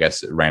then I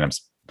guess random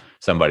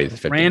somebody the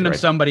 15th. Random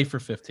somebody for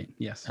 15.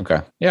 Yes.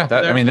 Okay. Yeah.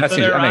 That's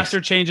their roster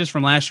changes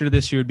from last year to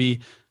this year would be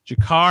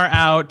Jakar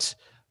out.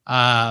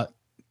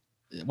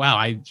 Wow,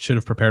 I should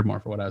have prepared more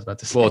for what I was about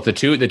to say. Well, the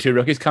two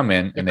rookies come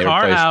in and they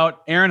replace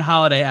out, Aaron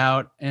Holiday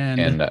out,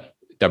 and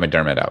Doug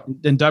McDermott out.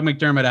 And Doug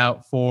McDermott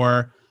out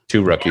for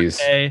 2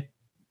 rookies,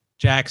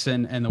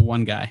 Jackson, and the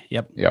one guy.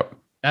 Yep.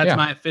 That's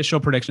my official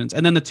predictions.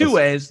 And then the two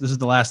ways, this is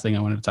the last thing I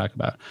wanted to talk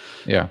about.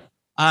 Yeah.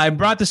 I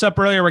brought this up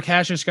earlier where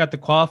Cassius got the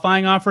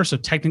qualifying offer, so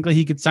technically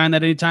he could sign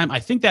that anytime. I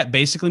think that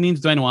basically means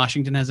Dwayne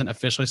Washington hasn't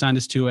officially signed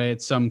his two-way.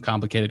 It's some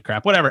complicated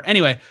crap. Whatever.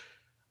 Anyway,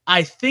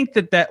 I think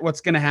that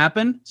what's going to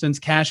happen, since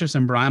Cassius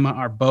and Brima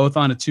are both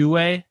on a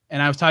two-way,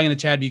 and I was talking to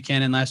Chad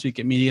Buchanan last week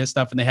at Media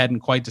Stuff, and they hadn't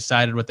quite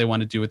decided what they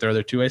want to do with their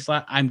other two-way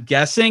slot. I'm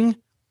guessing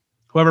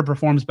whoever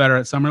performs better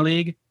at Summer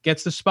League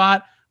gets the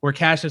spot, where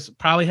Cassius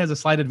probably has a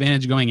slight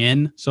advantage going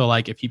in. So,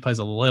 like, if he plays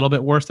a little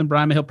bit worse than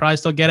Brima, he'll probably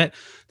still get it.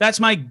 That's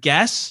my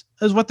guess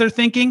is what they're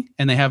thinking,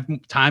 and they have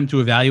time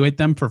to evaluate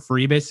them for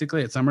free,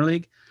 basically, at Summer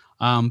League.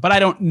 But I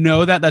don't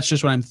know that. That's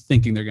just what I'm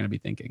thinking they're going to be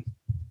thinking.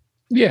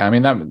 Yeah, I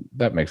mean,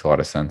 that makes a lot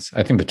of sense.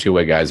 I think the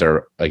two-way guys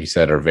are, like you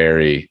said, are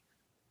very,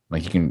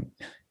 like,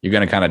 you're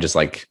going to kind of just,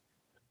 like,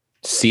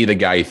 see the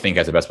guy you think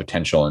has the best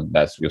potential, and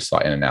that's you'll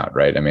slot in and out,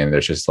 right? I mean,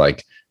 there's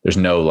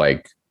no,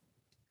 like,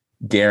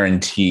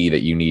 guarantee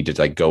that you need to,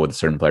 like, go with a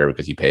certain player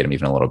because you paid him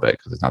even a little bit,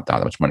 because it's not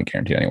that much money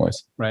guaranteed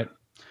anyways. Right.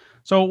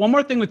 So one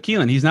more thing with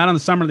Keelan, he's not on the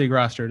Summer League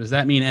roster. Does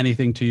that mean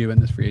anything to you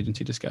in this free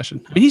agency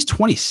discussion? I mean, he's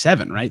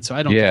 27, right? So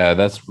I don't. Yeah,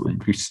 that's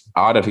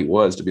odd if he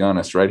was, to be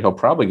honest, right? He'll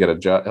probably get a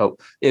job.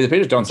 If the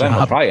Patriots don't sign him,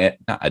 he'll probably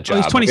not a job.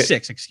 Oh, he's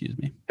 26. Excuse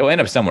me. He'll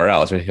end up somewhere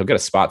else. He'll get a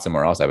spot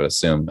somewhere else, I would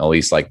assume. At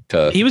least, like,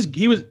 to. He was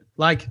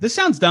like, this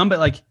sounds dumb, but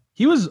like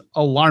he was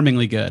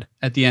alarmingly good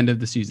at the end of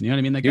the season. You know what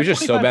I mean? Like, he was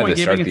just so bad to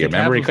start the year.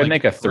 Remember, he couldn't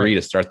make a three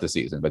to start the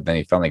season, but then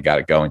he finally got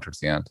it going towards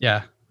the end.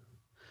 Yeah.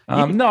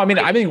 No, I mean,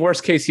 I think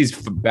worst case, he's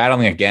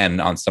battling again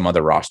on some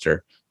other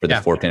roster for the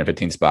 14 or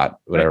 15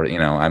 spot, whatever. Right. You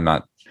know,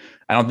 I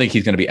don't think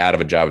he's going to be out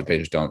of a job if they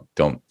just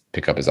don't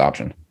pick up his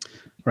option.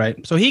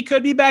 Right. So he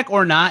could be back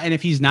or not. And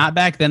if he's not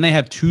back, then they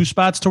have two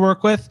spots to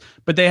work with,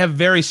 but they have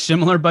very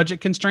similar budget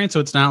constraints. So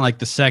it's not like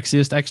the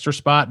sexiest extra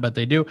spot, but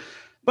they do.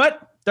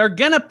 But they're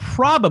going to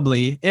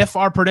probably, if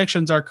our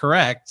predictions are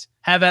correct,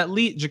 have at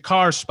least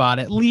Jakar's spot,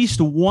 at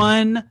least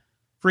one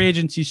free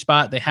agency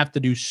spot they have to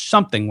do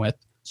something with.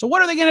 So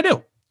what are they going to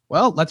do?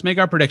 Well, let's make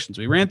our predictions.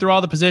 We ran through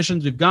all the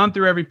positions. We've gone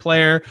through every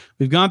player.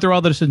 We've gone through all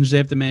the decisions they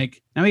have to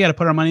make. Now we got to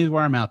put our money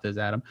where our mouth is,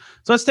 Adam.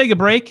 So let's take a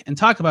break and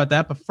talk about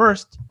that. But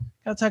first,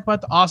 got to talk about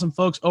the awesome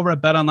folks over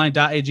at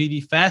betonline.ag, the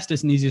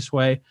fastest and easiest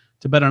way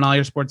to bet on all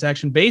your sports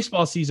action.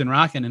 Baseball season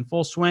rocking in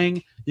full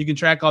swing. You can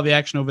track all the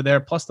action over there,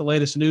 plus the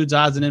latest news,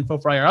 odds, and info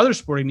for all your other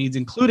sporting needs,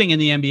 including in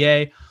the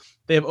NBA.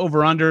 They have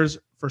over-unders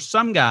for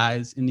some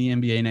guys in the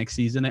NBA next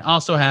season. They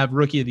also have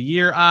Rookie of the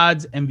Year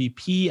odds,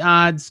 MVP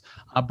odds.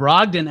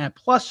 Brogdon at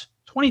plus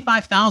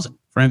 25,000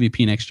 for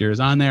MVP next year is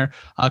on there.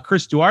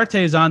 Chris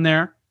Duarte is on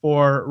there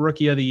for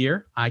Rookie of the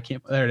Year.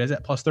 There it is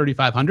at plus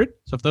 3,500.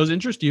 So if those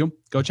interest you,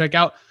 go check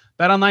out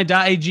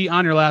betonline.ag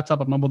on your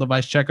laptop or mobile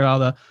device. Check out all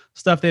the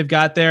stuff they've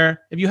got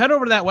there. If you head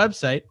over to that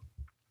website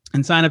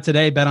and sign up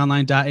today,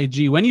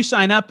 betonline.ag, when you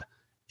sign up,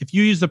 if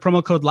you use the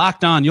promo code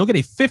Locked On, you'll get a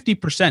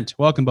 50%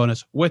 welcome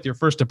bonus with your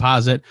first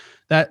deposit.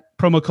 That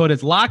promo code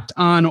is Locked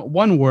On,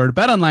 one word.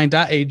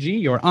 BetOnline.ag,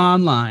 your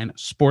online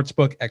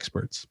sportsbook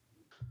experts.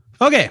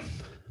 Okay,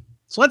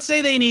 so let's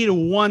say they need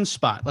one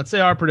spot. Let's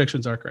say our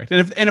predictions are correct,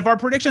 and if our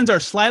predictions are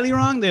slightly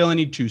wrong, they only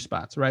need two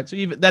spots, right?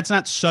 So that's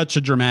not such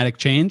a dramatic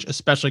change,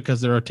 especially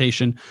because the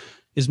rotation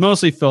is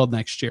mostly filled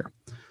next year.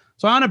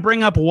 So I want to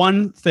bring up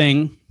one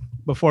thing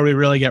before we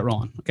really get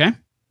rolling. Okay.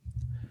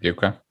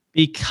 Okay.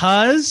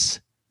 Because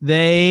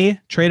they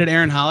traded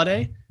Aaron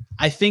Holiday,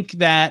 I think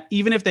that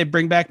even if they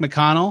bring back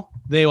McConnell,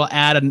 they will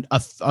add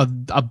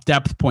a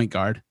depth point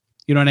guard.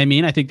 You know what I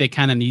mean? I think they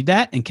kind of need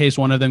that in case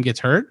one of them gets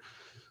hurt.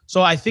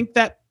 So I think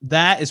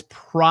that is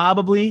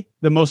probably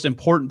the most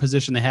important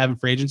position they have in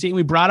free agency. And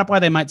we brought up why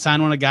they might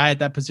sign a guy at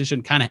that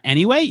position kind of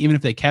anyway, even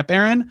if they kept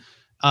Aaron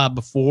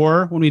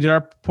before when we did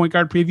our point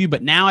guard preview.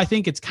 But now I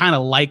think it's kind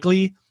of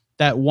likely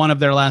that one of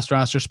their last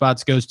roster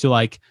spots goes to,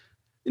 like,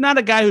 not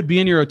a guy who'd be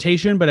in your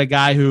rotation, but a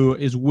guy who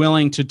is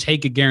willing to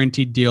take a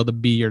guaranteed deal to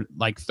be your,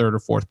 like, third or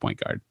fourth point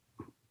guard.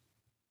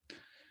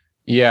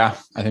 Yeah,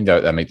 I think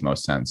that makes the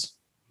most sense.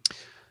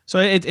 So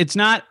it's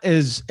not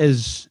as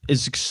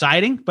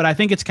exciting, but I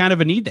think it's kind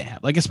of a need to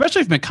have, like,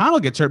 especially if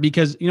McConnell gets hurt,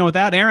 because, you know,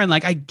 without Aaron,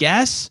 like, I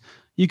guess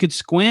you could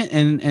squint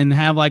and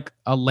have like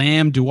a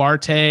Lamb,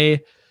 Duarte,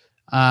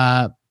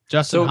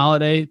 Justin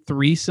Holiday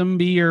threesome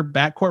be your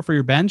backcourt for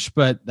your bench,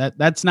 but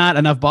that's not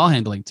enough ball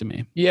handling to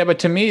me. Yeah, but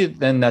to me,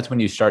 then that's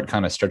when you start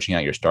kind of stretching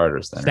out your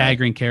starters. Then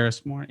staggering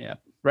Karras more, yeah.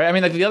 Right. I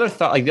mean, like the other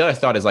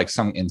thought is, like,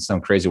 in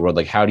some crazy world,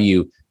 like, how do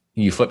you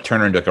flip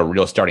Turner into, like, a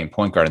real starting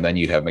point guard, and then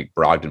you have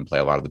Brogdon play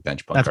a lot of the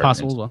bench point guard. That's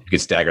possible as well. You could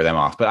stagger them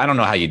off, but I don't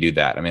know how you do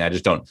that. I mean, I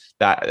just don't.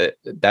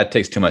 That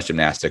takes too much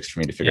gymnastics for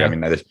me to figure out. I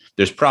mean,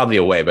 there's probably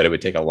a way, but it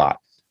would take a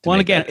lot. Well,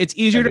 and again, it's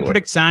easier to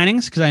predict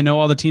signings because I know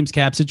all the team's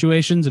cap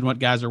situations and what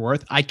guys are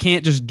worth. I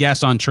can't just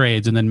guess on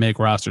trades and then make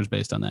rosters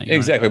based on that.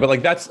 Exactly. But,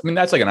 like, that's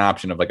like an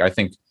option of, like, I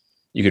think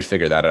you could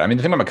figure that out. I mean,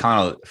 the thing about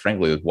McConnell,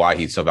 frankly, is why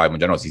he's so valuable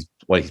in general is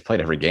he's played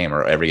every game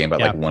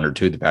but like one or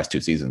two the past two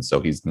seasons. So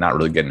he's not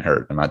really getting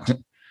hurt.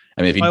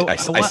 I mean, if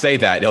I say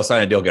that, he'll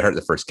sign a deal, get hurt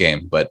the first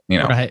game, but, you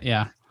know. Right.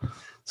 Yeah.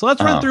 So let's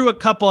run through a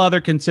couple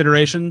other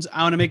considerations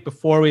I want to make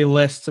before we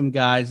list some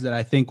guys that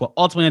I think will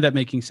ultimately end up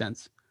making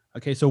sense.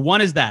 Okay, so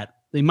one is that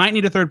they might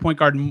need a third point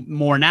guard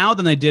more now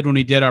than they did when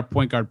we did our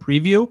point guard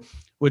preview,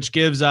 which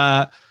gives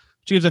a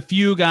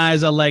few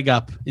guys a leg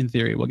up in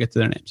theory. We'll get to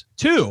their names.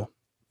 Two,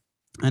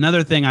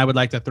 another thing I would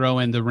like to throw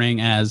in the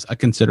ring as a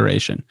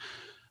consideration.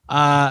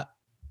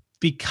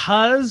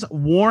 Because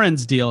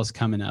Warren's deal is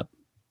coming up,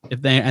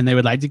 they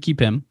would like to keep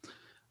him.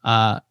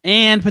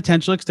 And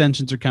potential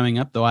extensions are coming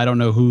up, though I don't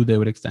know who they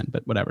would extend,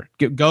 but whatever.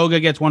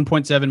 Goga gets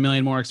 $1.7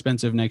 million more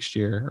expensive next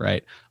year,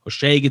 right?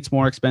 O'Shea gets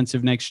more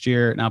expensive next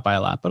year, not by a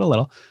lot, but a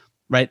little,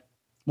 right?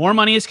 More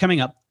money is coming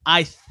up.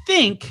 I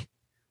think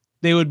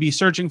they would be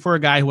searching for a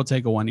guy who will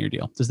take a 1-year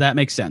deal. Does that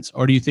make sense?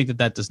 Or do you think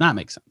that does not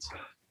make sense?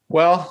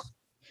 Well,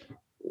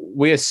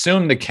 we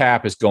assume the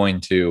cap is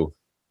going to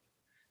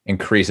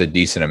increase a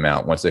decent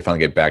amount once they finally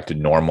get back to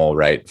normal,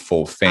 right?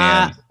 Full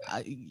fan.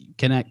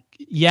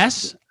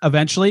 Yes,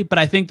 eventually, but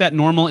I think that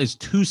normal is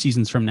 2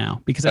 seasons from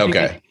now because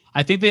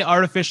I think they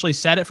artificially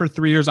set it for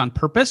 3 years on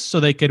purpose so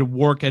they could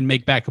work and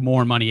make back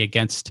more money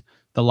against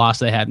the loss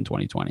they had in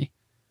 2020.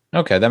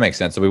 Okay, that makes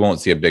sense. So we won't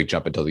see a big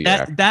jump until the year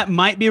after. That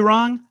might be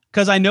wrong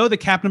because I know the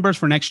cap numbers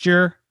for next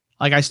year,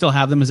 like I still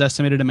have them as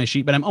estimated in my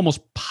sheet, but I'm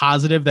almost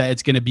positive that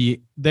it's going to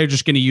be, they're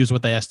just going to use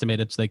what they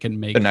estimated so they can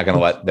make. They're not going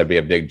to let there be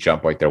a big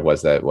jump like there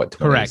was that,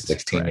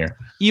 2016 year.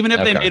 Even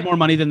if they made more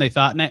money than they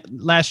thought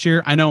last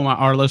year, I know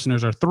our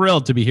listeners are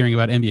thrilled to be hearing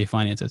about NBA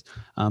finances.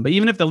 But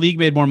even if the league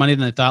made more money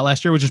than they thought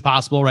last year, which is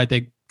possible, right?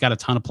 They got a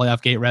ton of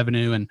playoff gate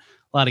revenue and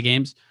a lot of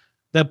games.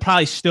 They'll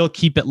probably still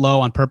keep it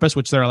low on purpose,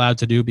 which they're allowed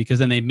to do because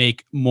then they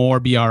make more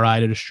BRI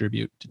to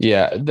distribute.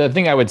 Yeah. The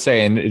thing I would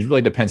say, and it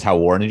really depends how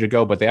Warren needs to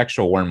go, but the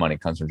actual Warren money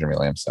comes from Jeremy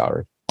Lamb's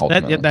salary.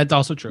 That's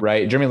also true.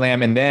 Right. Jeremy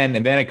Lamb. And then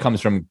it comes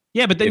from.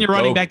 Yeah. But then you're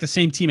running back the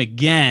same team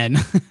again.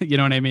 You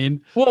know what I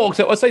mean? Well,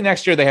 so let's say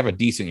next year they have a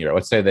decent year.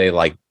 Let's say they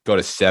go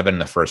to 7 in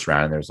the first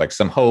round and there's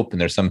some hope and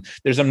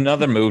there's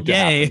another move to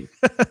happen.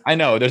 I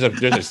know there's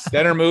a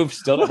center move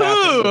still to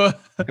happen.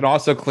 You can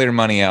also clear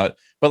money out.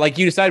 But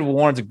you decide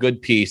Warren's a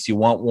good piece. You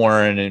want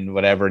Warren and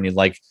whatever. And you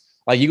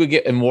you could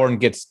get, and Warren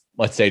gets,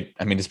 let's say,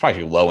 I mean, it's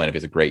probably low end if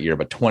it's a great year,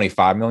 but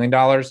 $25 million,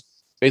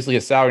 basically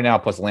his salary now,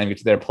 plus Lamb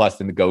gets you there, plus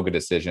then the Goga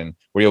decision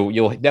where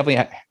you'll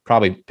definitely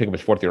probably pick up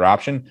his 4th-year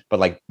option,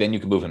 but then you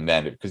can move him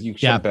then because you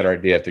should have a better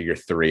idea after year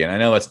 3. And I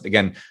know it's,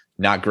 again,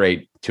 not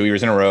great 2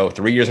 years in a row,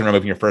 3 years in a row,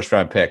 moving your first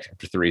round pick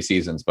after 3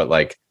 seasons, but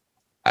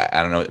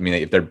I don't know. I mean,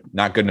 if they're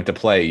not good enough to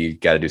play, you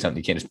got to do something.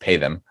 You can't just pay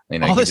them.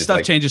 All this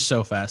stuff changes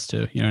so fast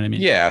too. You know what I mean?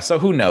 Yeah. So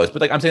who knows?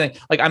 But I'm saying,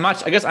 I'm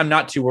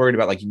not too worried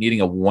about needing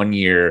a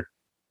 1-year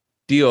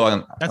deal.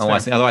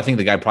 Although I think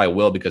the guy probably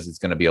will because it's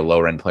going to be a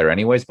lower end player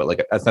anyways.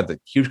 But that's not the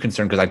huge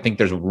concern because I think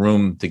there's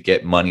room to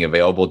get money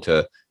available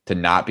to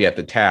not be at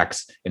the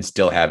tax and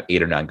still have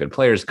 8 or 9 good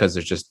players because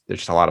there's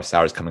just a lot of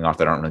salaries coming off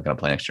that aren't really going to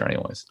play next year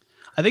anyways.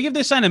 I think if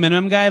they sign a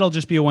minimum guy, it'll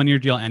just be a 1-year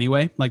deal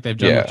anyway, like they've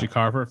done with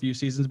Jakar for a few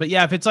seasons. But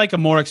yeah, if it's a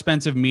more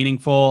expensive,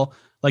 meaningful,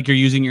 you're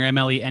using your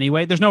MLE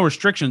anyway, there's no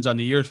restrictions on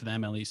the years for the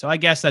MLE. So I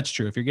guess that's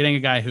true. If you're getting a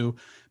guy who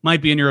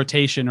might be in your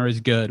rotation or is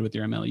good with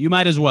your MLE, you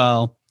might as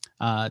well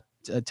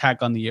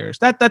tack on the years.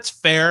 That's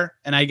fair.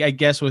 And I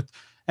guess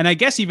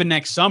even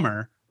next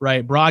summer,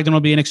 right? Brogdon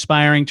will be an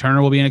expiring,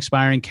 Turner will be an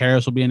expiring,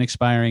 Karras will be an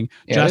expiring,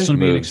 Justin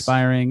will be an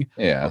expiring.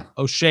 Yeah.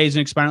 O'Shea's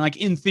an expiring.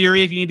 In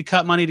theory, if you need to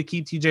cut money to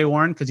keep TJ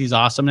Warren because he's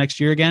awesome next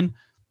year again,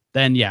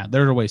 then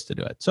there are ways to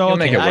do it. So you'll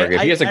make it work.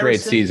 If he has a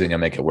great season, you'll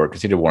make it work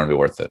because TJ Warren will be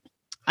worth it.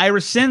 I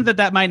rescind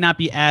that might not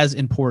be as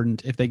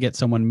important if they get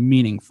someone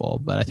meaningful,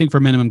 but I think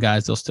for minimum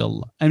guys, they'll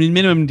still. I mean,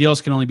 minimum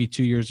deals can only be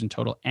 2 years in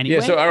total anyway.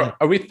 Yeah. So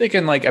are we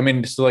thinking I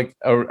guess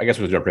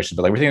it was your prediction,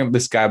 but we're thinking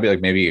this guy would be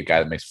maybe a guy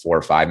that makes 4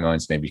 or 5 million,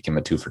 so maybe give him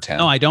a 2 for 10.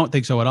 No, I don't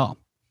think so at all.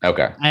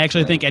 Okay. I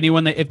actually think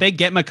anyone if they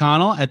get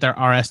McConnell at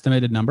our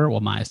estimated number,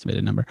 my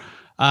estimated number,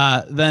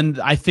 then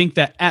I think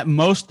that at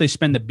most they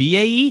spend the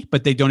BAE,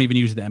 but they don't even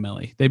use the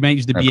MLE. They might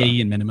use the BAE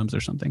in minimums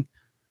or something.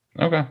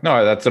 Okay.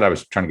 No, that's what I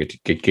was trying to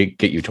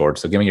get you towards.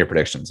 So give me your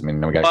predictions. I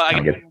mean, we guys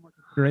kind of get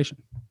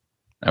consideration.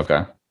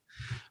 Okay.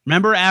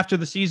 Remember after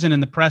the season in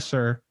the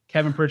presser,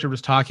 Kevin Pritchard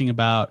was talking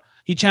about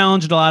he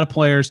challenged a lot of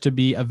players to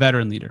be a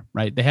veteran leader,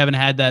 right? They haven't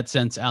had that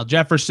since Al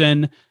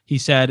Jefferson. He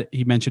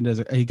mentioned as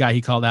a guy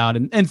he called out,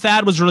 and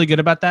Thad was really good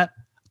about that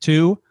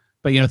too.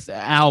 But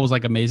Al was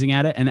amazing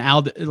at it, and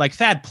Al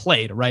Thad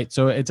played, right?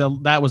 So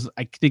that was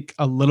I think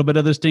a little bit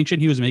of the distinction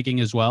he was making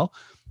as well.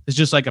 It's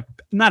just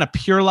not a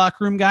pure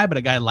locker room guy, but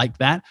a guy like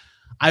that.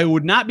 I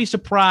would not be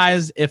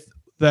surprised if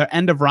the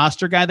end of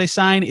roster guy they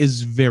sign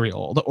is very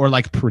old or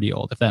pretty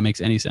old, if that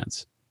makes any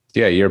sense.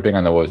 Yeah, you're big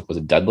on was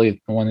it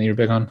Dudley, the one that you're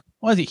big on?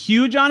 Wasn't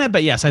huge on it,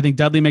 but yes, I think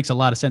Dudley makes a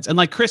lot of sense.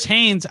 And Chris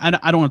Haynes, I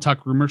don't want to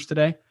talk rumors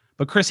today,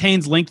 but Chris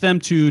Haynes linked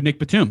them to Nick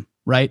Batum,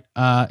 right?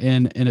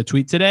 In a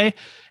tweet today.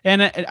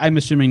 And I'm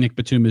assuming Nick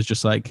Batum is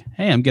just hey,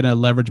 I'm going to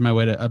leverage my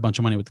way to a bunch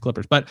of money with the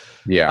Clippers. But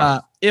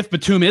if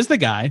Batum is the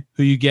guy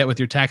who you get with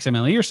your tax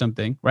MLE or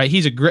something, right?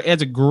 He's a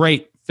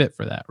great fit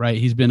for that, right?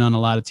 He's been on a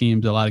lot of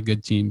teams, a lot of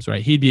good teams,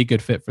 right? He'd be a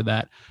good fit for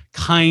that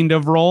kind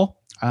of role.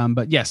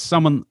 But yes,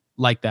 someone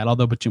like that,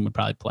 although Batum would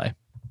probably play.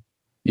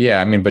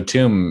 Yeah, I mean,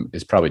 Batum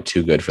is probably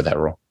too good for that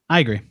role. I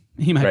agree.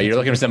 He might. Right, you're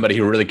looking for somebody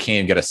who really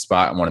can get a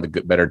spot in one of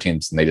the better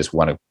teams, and they just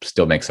want to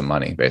still make some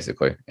money,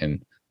 basically,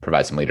 and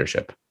provide some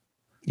leadership.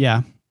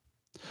 Yeah.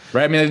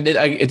 Right. I mean,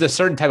 it's a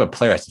certain type of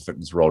player has to fit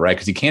in this role, right?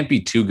 Because he can't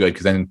be too good,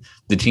 because then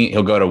the team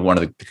he'll go to one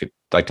of the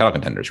title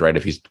contenders, right?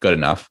 If he's good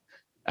enough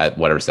at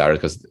whatever salary,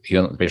 because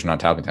the Pacers are not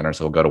title contenders,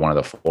 so he'll go to one of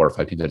the 4 or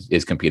 5 teams that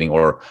is competing,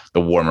 or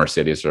the warmer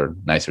cities or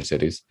nicer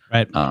cities,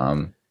 right?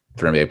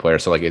 For NBA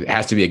players, so like it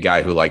has to be a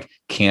guy who like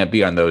can't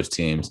be on those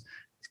teams,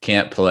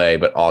 can't play,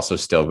 but also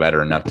still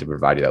better enough to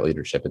provide you that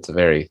leadership. It's a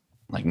very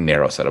like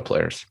narrow set of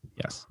players.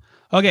 Yes.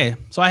 Okay,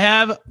 so I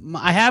have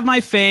my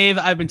fave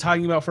I've been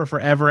talking about for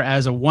forever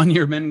as a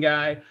one-year min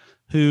guy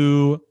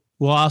who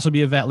will also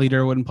be a vet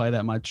leader, wouldn't play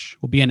that much,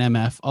 will be an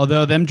MF.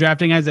 Although them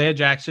drafting Isaiah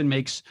Jackson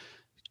makes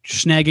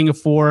snagging a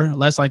 4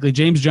 less likely.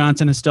 James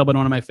Johnson has still been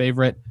one of my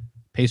favorite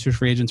Pacers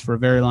free agents for a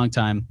very long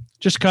time,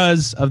 just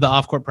because of the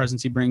off-court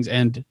presence he brings,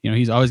 and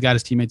he's always got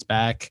his teammates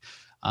back.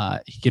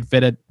 He could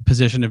fit a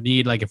position of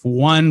need. Like if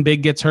one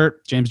big gets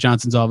hurt, James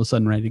Johnson's all of a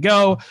sudden ready to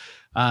go.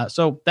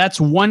 So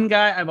that's one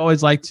guy I've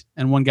always liked,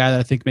 and one guy that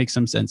I think makes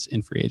some sense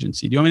in free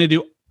agency. Do you want me to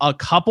do a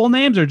couple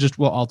names, or just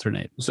we'll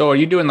alternate? So are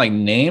you doing like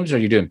names, or are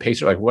you doing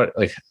Pacer? Like what?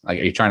 Like are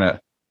you trying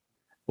to?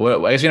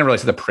 Well, I guess you never really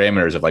said the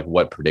parameters of like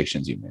what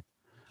predictions you made.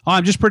 Oh,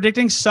 I'm just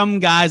predicting some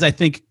guys I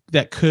think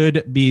that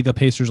could be the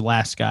Pacers'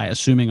 last guy,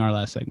 assuming our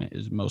last segment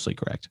is mostly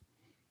correct.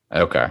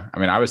 Okay. I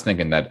mean, I was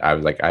thinking that I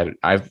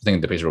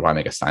think the Pacers will probably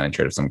make a sign and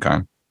trade of some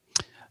kind.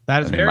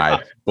 That is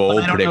my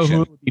bold prediction. Know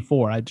who it would be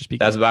for. I'd just be.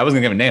 That's what I was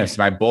going to give a name.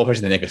 So my bold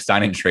prediction, they make a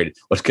sign and trade,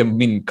 which can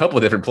mean a couple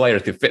of different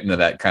players could fit into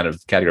that kind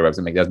of category. I was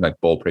going to make that's my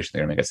bold prediction.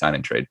 They're going to make a sign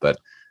and trade, but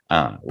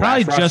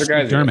probably just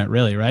McDermott,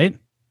 really, right?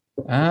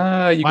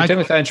 You can take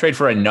a sign and trade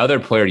for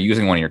another player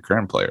using one of your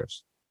current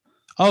players.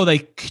 Oh, they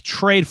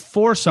trade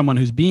for someone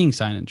who's being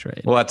sign and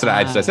trade. Well, that's what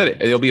I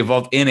said. It'll be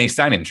involved in a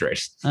sign and trade.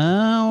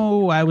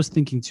 Oh, I was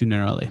thinking too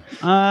narrowly.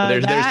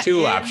 There's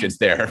 2 options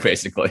there,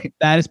 basically.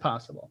 That is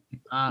possible.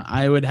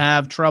 I would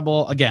have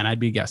trouble. Again, I'd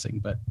be guessing,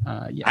 but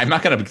yeah. I'm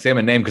not going to say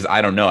a name because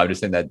I don't know. I'm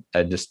just saying that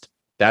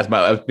that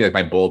would be like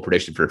my bold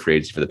prediction for free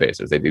agency for the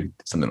Pacers. They do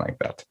something like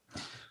that.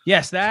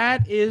 Yes,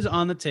 that is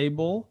on the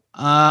table.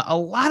 A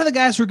lot of the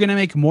guys who are going to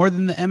make more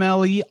than the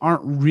MLE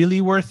aren't really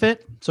worth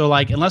it. So,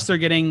 like, unless they're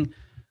getting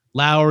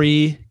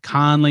Lowry,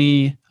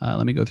 Conley,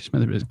 let me go through some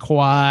other business.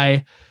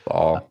 Kawhi,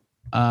 Ball,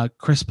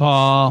 Chris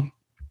Paul.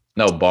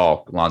 No,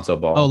 Ball, Lonzo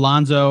Ball. Oh,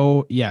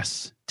 Lonzo,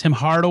 yes. Tim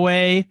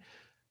Hardaway,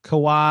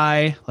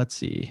 Kawhi. Let's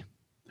see.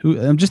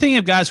 I'm just thinking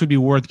of guys who'd be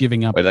worth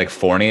giving up. Would like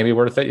Fournier be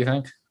worth it, you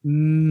think?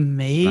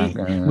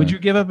 Maybe. Would you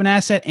give up an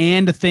asset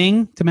and a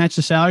thing to match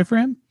the salary for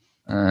him?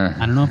 I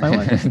don't know if I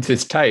would.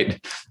 It's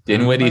tight.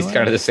 Dinwiddie's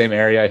kind of the same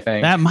area, I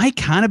think. That might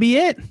kind of be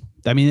it.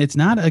 I mean, it's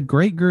not a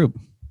great group.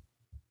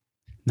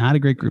 Not a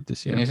great group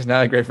this year. It's just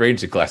not a great free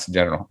agency class in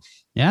general.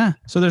 Yeah.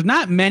 So there's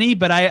not many,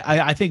 but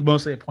I think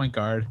mostly a point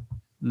guard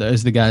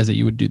is the guys that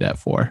you would do that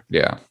for.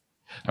 Yeah.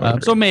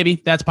 So maybe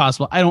that's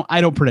possible.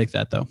 I don't predict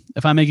that though.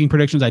 If I'm making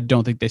predictions, I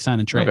don't think they sign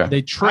and trade. Okay.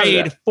 They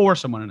trade for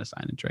someone in a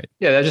sign and trade.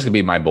 Yeah, that's just gonna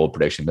be my bold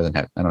prediction. I don't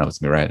know if it's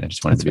gonna be right. I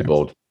just want it to be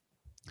bold.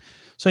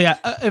 So yeah,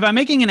 if I'm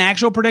making an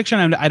actual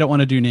prediction, I don't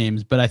want to do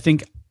names, but I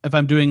think if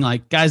I'm doing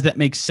like guys that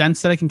make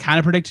sense that I can kind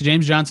of predict,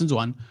 James Johnson's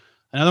one.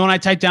 Another one I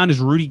typed down is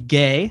Rudy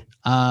Gay,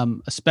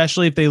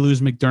 especially if they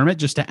lose McDermott,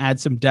 just to add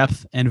some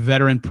depth and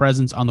veteran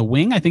presence on the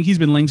wing. I think he's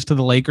been linked to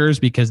the Lakers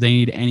because they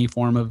need any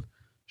form of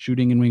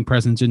shooting and wing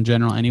presence in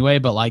general anyway.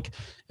 But like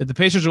if the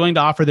Pacers are willing to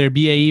offer their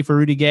BAE for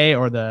Rudy Gay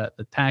or the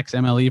tax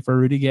MLE for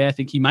Rudy Gay, I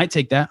think he might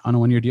take that on a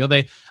 1-year deal.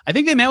 I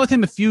think they met with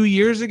him a few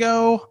years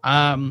ago.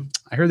 I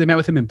heard they met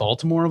with him in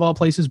Baltimore of all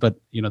places, but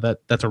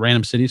that's a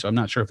random city. So I'm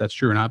not sure if that's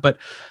true or not, but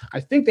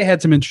I think they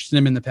had some interest in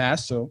him in the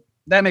past. So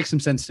that makes some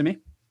sense to me.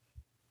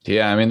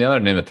 Yeah, I mean, the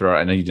other name to throw out,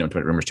 I know you don't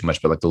put rumors too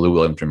much, but like the Lou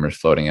Williams rumors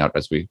floating out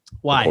as we.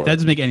 Why? record. That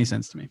doesn't make any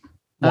sense to me.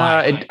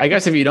 Why? I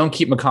guess if you don't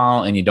keep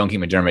McConnell and you don't keep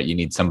McDermott, you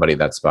need somebody at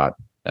that spot.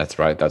 That's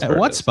right. That's at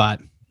what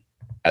spot?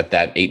 At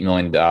that $8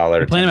 million.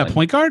 You're playing him at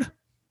point guard?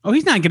 Oh,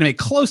 he's not going to make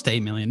close to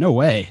 $8 million. No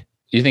way.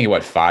 You think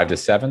what, 5 to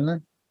 7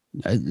 then?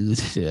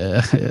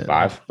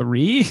 5,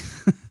 3.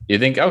 You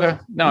think? Okay.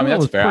 No, I mean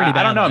that's fair.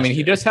 I don't know. I mean,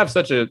 he does have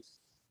such a.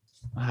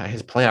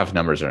 His playoff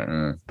numbers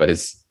are, but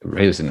his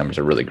regular season numbers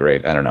are really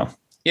great. I don't know.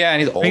 Yeah,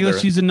 and he's older. Regular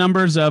season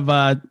numbers of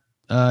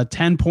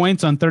 10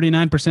 points on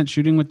 39%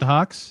 shooting with the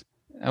Hawks.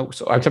 Oh,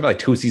 so I'm talking about like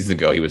 2 seasons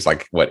ago. He was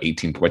like, what,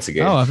 18 points a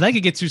game? Oh, if they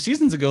could get 2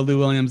 seasons ago, Lou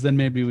Williams, then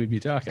maybe we'd be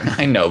talking.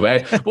 I know,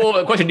 man. Well,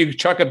 the question, do you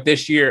chalk up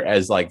this year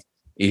as like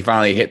he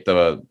finally hit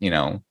the,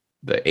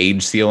 the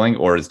age ceiling,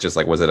 or it's just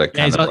like, was it a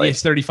kind of like,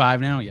 he's 35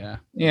 now? Yeah.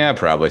 Yeah,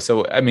 probably.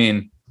 So, I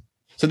mean,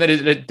 so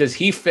then does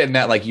he fit in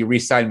that, like you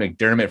re-sign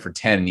McDermott for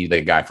 10 and you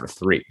the guy for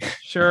 3?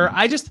 Sure.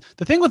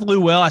 The thing with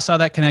Lou Will, I saw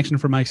that connection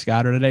from Mike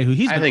Scotter today, who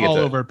he's been all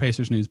over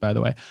Pacers news, by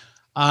the way.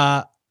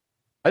 I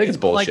think it's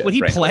bullshit. Like, would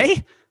he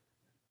play?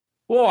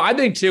 Well, I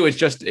think too,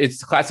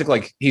 it's classic.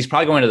 Like he's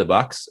probably going to the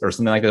Bucks or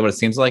something like that. What it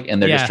seems like,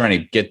 and they're just trying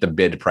to get the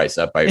bid price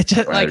up by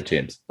other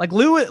teams. Like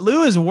Lou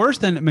is worse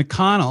than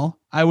McConnell.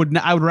 I would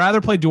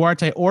rather play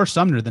Duarte or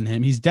Sumner than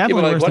him. He's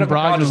definitely worse than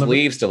Brogdon. McConnell just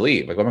leaves to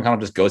leave. Like what McConnell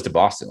just goes to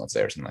Boston, let's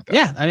say, or something like that.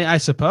 Yeah, I mean, I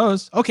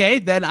suppose. Okay,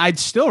 then I'd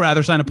still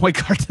rather sign a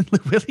point guard than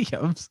Lou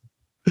Williams,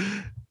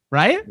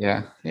 right?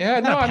 Yeah.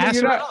 No, I mean,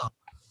 you're not.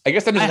 I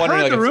guess I'm just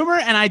wondering. I heard the rumor,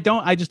 and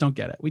I just don't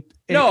get it.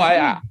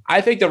 I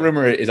think the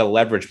rumor is a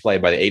leverage play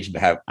by the agent to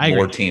have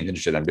more teams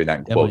interested in doing that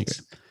in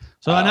quotes.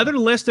 So another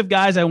list of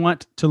guys I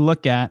want to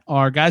look at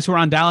are guys who were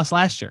on Dallas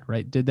last year,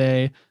 right? Did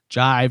they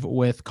jive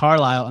with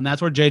Carlisle? And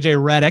that's where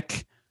JJ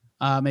Redick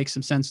makes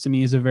some sense to me.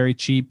 He's a very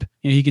cheap,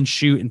 he can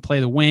shoot and play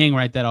the wing,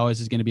 right? That always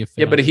is going to be a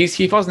fit. Yeah, but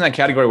he falls in that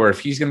category where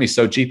if he's going to be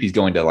so cheap, he's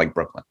going to like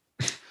Brooklyn.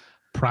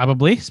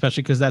 Probably,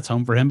 especially because that's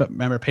home for him. But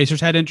remember,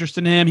 Pacers had interest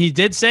in him. He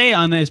did say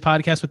on his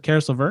podcast with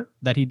Karis LeVert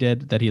that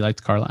he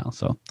liked Carlisle.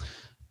 So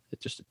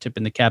it's just a tip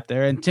in the cap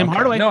there. And Tim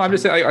Hardaway. No, I'm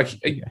just saying. I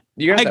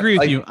agree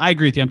with you. I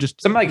agree with you. I'm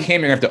just somebody like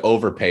him. You're gonna have to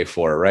overpay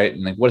for it, right?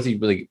 And like, what is he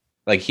really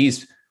like?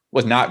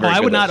 Was not very. I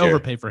would not year.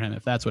 overpay for him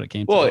if that's what it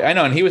came to. Well, I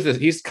know, and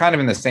he's kind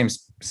of in the same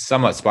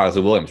somewhat spot as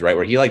Lou Williams, right?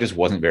 Where he like just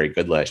wasn't very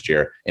good last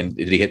year, and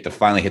did he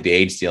finally hit the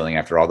age ceiling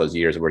after all those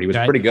years where he was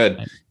pretty good.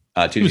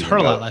 He was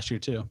hurt a lot last year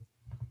too.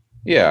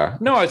 Yeah,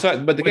 no,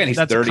 but again, he's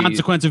 30. That's a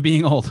consequence of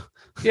being old.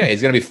 Yeah,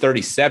 he's going to be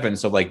 37.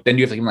 So like, then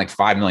you have to give him like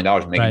 $5 million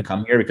to make him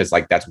come here because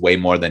like that's way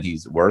more than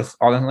he's worth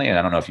ultimately. And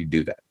I don't know if you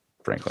do that,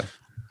 frankly.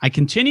 I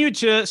continue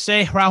to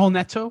say Raul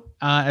Neto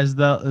as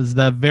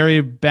the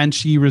very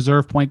benchy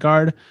reserve point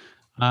guard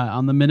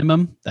on the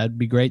minimum. That'd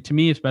be great to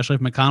me, especially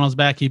if McConnell's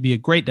back. He'd be a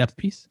great depth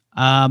piece.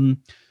 But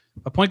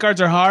point guards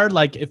are hard.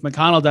 Like if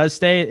McConnell does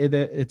stay,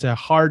 it's a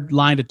hard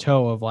line to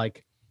toe of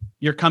like,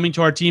 you're coming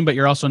to our team, but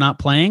you're also not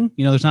playing.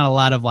 There's not a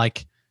lot of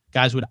like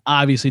guys would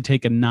obviously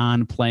take a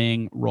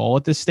non-playing role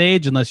at this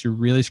stage unless you're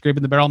really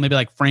scraping the barrel. Maybe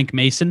like Frank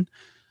Mason,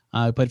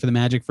 who played for the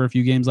Magic for a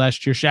few games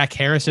last year. Shaq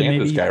Harrison,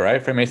 Kansas maybe. Guy,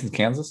 right? Frank Mason's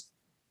Kansas.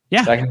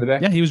 Yeah, back in the day.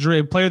 Yeah, he was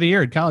player of the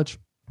year in college.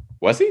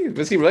 Was he?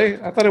 Was he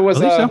really? I thought it was.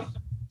 So.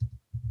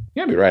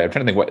 Yeah, be right. I'm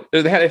trying to think what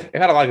they had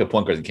a lot of good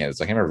point guards in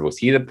Kansas. I can't remember. Was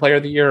he the player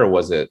of the year or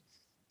was it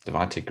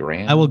Devontae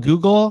Graham? I will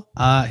Google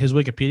his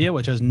Wikipedia,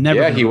 which has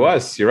never. Yeah, he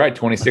was. You're right.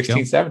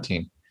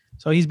 2016-17.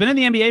 So he's been in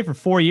the NBA for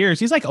 4 years.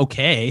 He's like,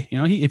 okay,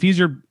 if he's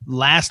your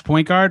last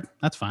point guard,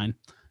 that's fine.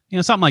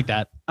 Something like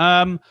that.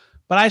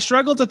 But I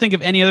struggle to think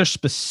of any other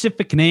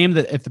specific name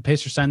that if the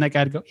Pacers signed that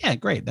guy to go, yeah,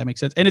 great. That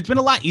makes sense. And it's been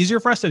a lot easier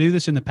for us to do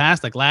this in the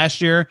past. Like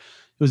last year, it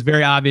was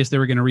very obvious they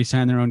were going to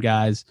re-sign their own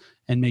guys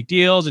and make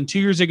deals. And 2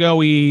 years ago,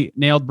 we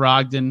nailed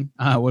Brogdon.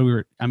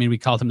 We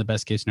called him the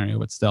best case scenario,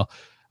 but still.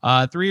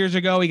 3 years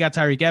ago, we got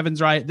Tyreek Evans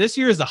right. This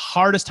year is the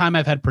hardest time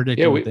I've had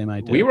predicting what they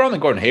might do. We were on the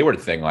Gordon Hayward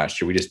thing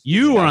last year.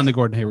 You were on the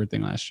Gordon Hayward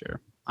thing last year.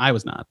 I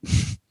was not.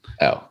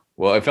 Oh,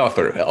 well, it fell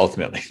through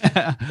ultimately.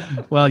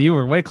 Well, you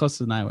were way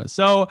closer than I was.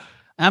 So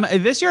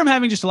this year I'm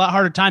having just a lot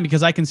harder time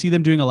because I can see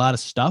them doing a lot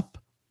of stuff,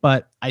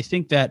 but I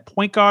think that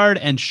point guard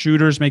and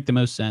shooters make the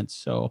most sense.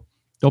 So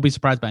don't be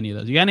surprised by any of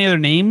those. You got any other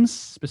names,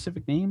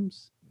 specific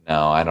names?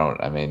 No, I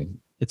don't. I mean,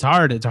 it's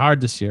hard. It's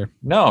hard this year.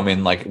 No, I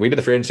mean, like we did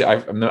the free agency.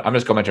 I'm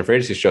just going to free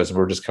agency shows, and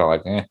we're just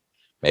kind of like,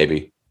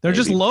 maybe. They're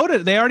just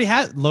loaded. They already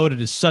had loaded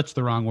is such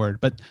the wrong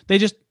word, but they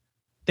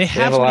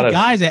have so many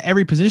guys at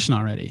every position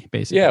already,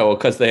 basically. Yeah, well,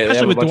 because they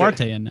especially with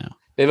Duarte in now.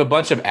 They have a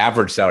bunch of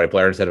average salary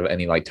players instead of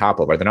any like top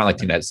level. They're not like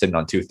team that's sitting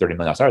on $30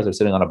 million salaries. They're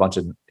sitting on a bunch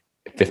of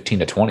 15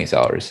 to 20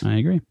 salaries. I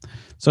agree.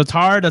 So it's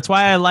hard. That's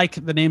why I like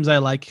the names I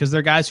like because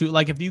they're guys who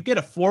like if you get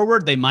a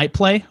forward, they might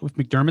play if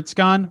McDermott's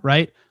gone,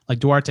 right? Like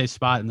Duarte's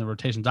spot in the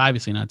rotation's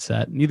obviously not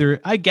set.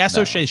 I guess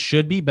O'Shea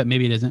should be, but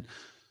maybe it isn't.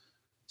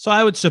 So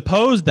I would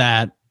suppose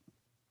that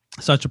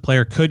such a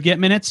player could get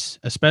minutes,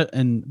 but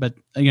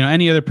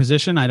any other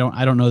position, I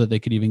don't know that they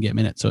could even get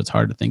minutes. So it's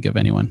hard to think of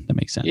anyone that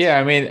makes sense. Yeah,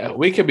 I mean,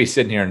 we could be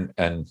sitting here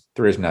and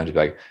 3 years from now, just be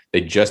like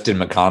they just did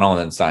McConnell and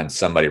then signed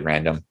somebody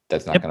random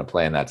that's not going to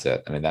play, and that's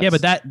it. I mean,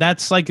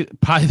 that's like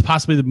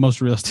possibly the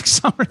most realistic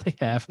summer they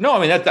have. No,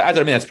 I mean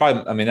that's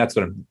probably. I mean, that's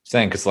what I'm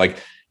saying because like.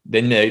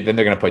 Then they're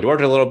going to play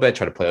Duarte a little bit,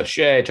 try to play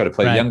O'Shea, try to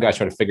play the young guys,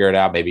 try to figure it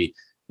out, maybe,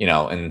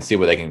 and see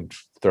what they can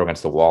throw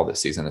against the wall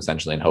this season,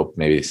 essentially, and hope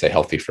maybe they stay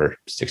healthy for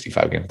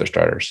 65 games with their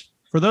starters.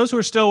 For those who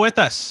are still with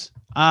us,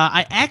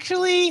 I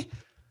actually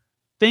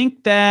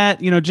think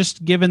that,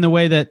 just given the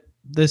way that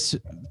this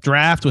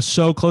draft was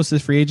so close to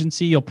this free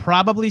agency, you'll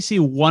probably see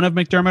one of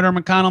McDermott or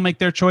McConnell make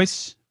their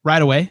choice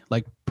right away,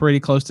 like pretty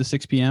close to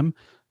 6 p.m.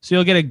 So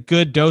you'll get a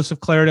good dose of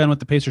clarity on what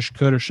the Pacers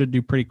could or should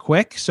do pretty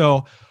quick.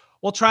 So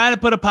we'll try to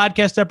put a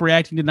podcast up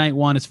reacting to night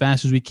one as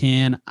fast as we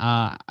can.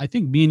 I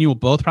think me and you will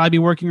both probably be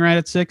working right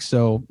at 6,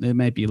 so it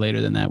might be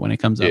later than that when it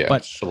comes up.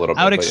 But a little bit,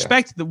 I would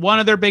expect one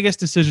of their biggest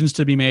decisions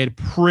to be made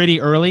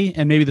pretty early,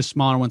 and maybe the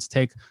smaller ones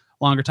take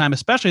longer time,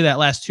 especially that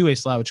last 2A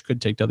slot, which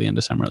could take till the end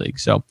of summer league.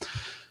 So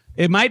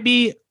it might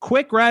be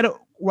quick right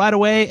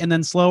away and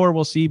then slower.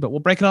 We'll see, but we'll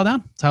break it all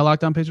down. That's how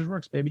Locked On Pacers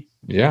works, baby.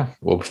 Yeah,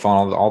 we'll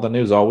follow all the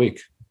news all week.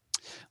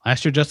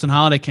 Last year, Justin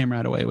Holiday came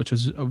right away, which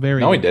was a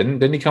very... No, he didn't.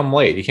 Didn't he come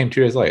late? He came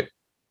 2 days late.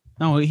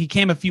 No, he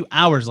came a few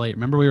hours late.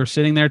 Remember, we were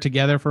sitting there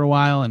together for a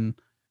while, and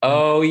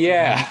oh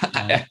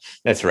yeah,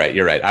 that's right.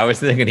 You're right. I was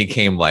thinking he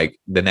came like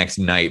the next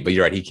night, but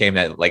you're right. He came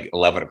at like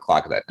 11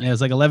 o'clock that night. Yeah, it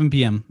was like 11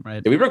 p.m.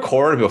 Right? Did we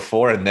record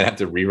before and then have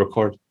to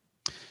re-record?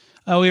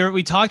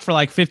 We talked for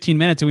like 15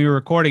 minutes and we were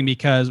recording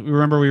because we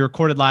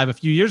recorded live a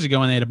few years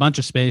ago and they had a bunch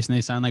of space and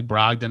they sound like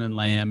Brogdon and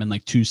Lamb in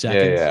like 2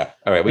 seconds. Yeah.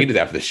 All right, we can do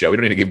that for the show. We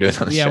don't need to keep doing this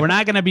on the show. Yeah, we're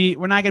not gonna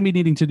be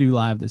needing to do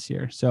live this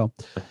year. So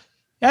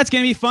yeah, it's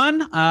gonna be fun.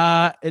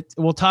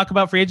 We'll talk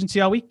about free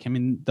agency all week. I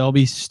mean, there'll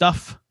be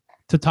stuff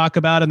to talk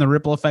about and the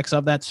ripple effects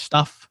of that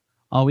stuff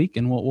all week,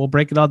 and we'll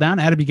break it all down.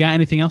 Adam, you got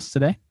anything else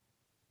today?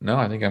 No,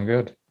 I think I'm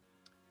good.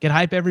 Get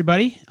hype,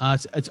 everybody.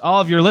 It's all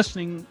of your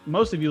listening,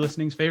 most of you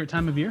listening's favorite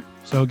time of year.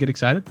 So get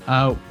excited.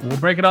 We'll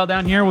break it all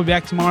down here. We'll be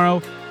back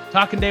tomorrow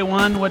talking day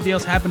one, what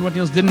deals happened, what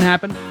deals didn't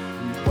happen,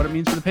 and what it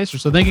means for the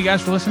Pacers. So thank you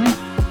guys for listening.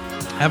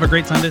 Have a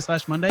great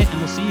Sunday/Monday, and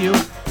we'll see you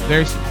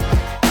very soon.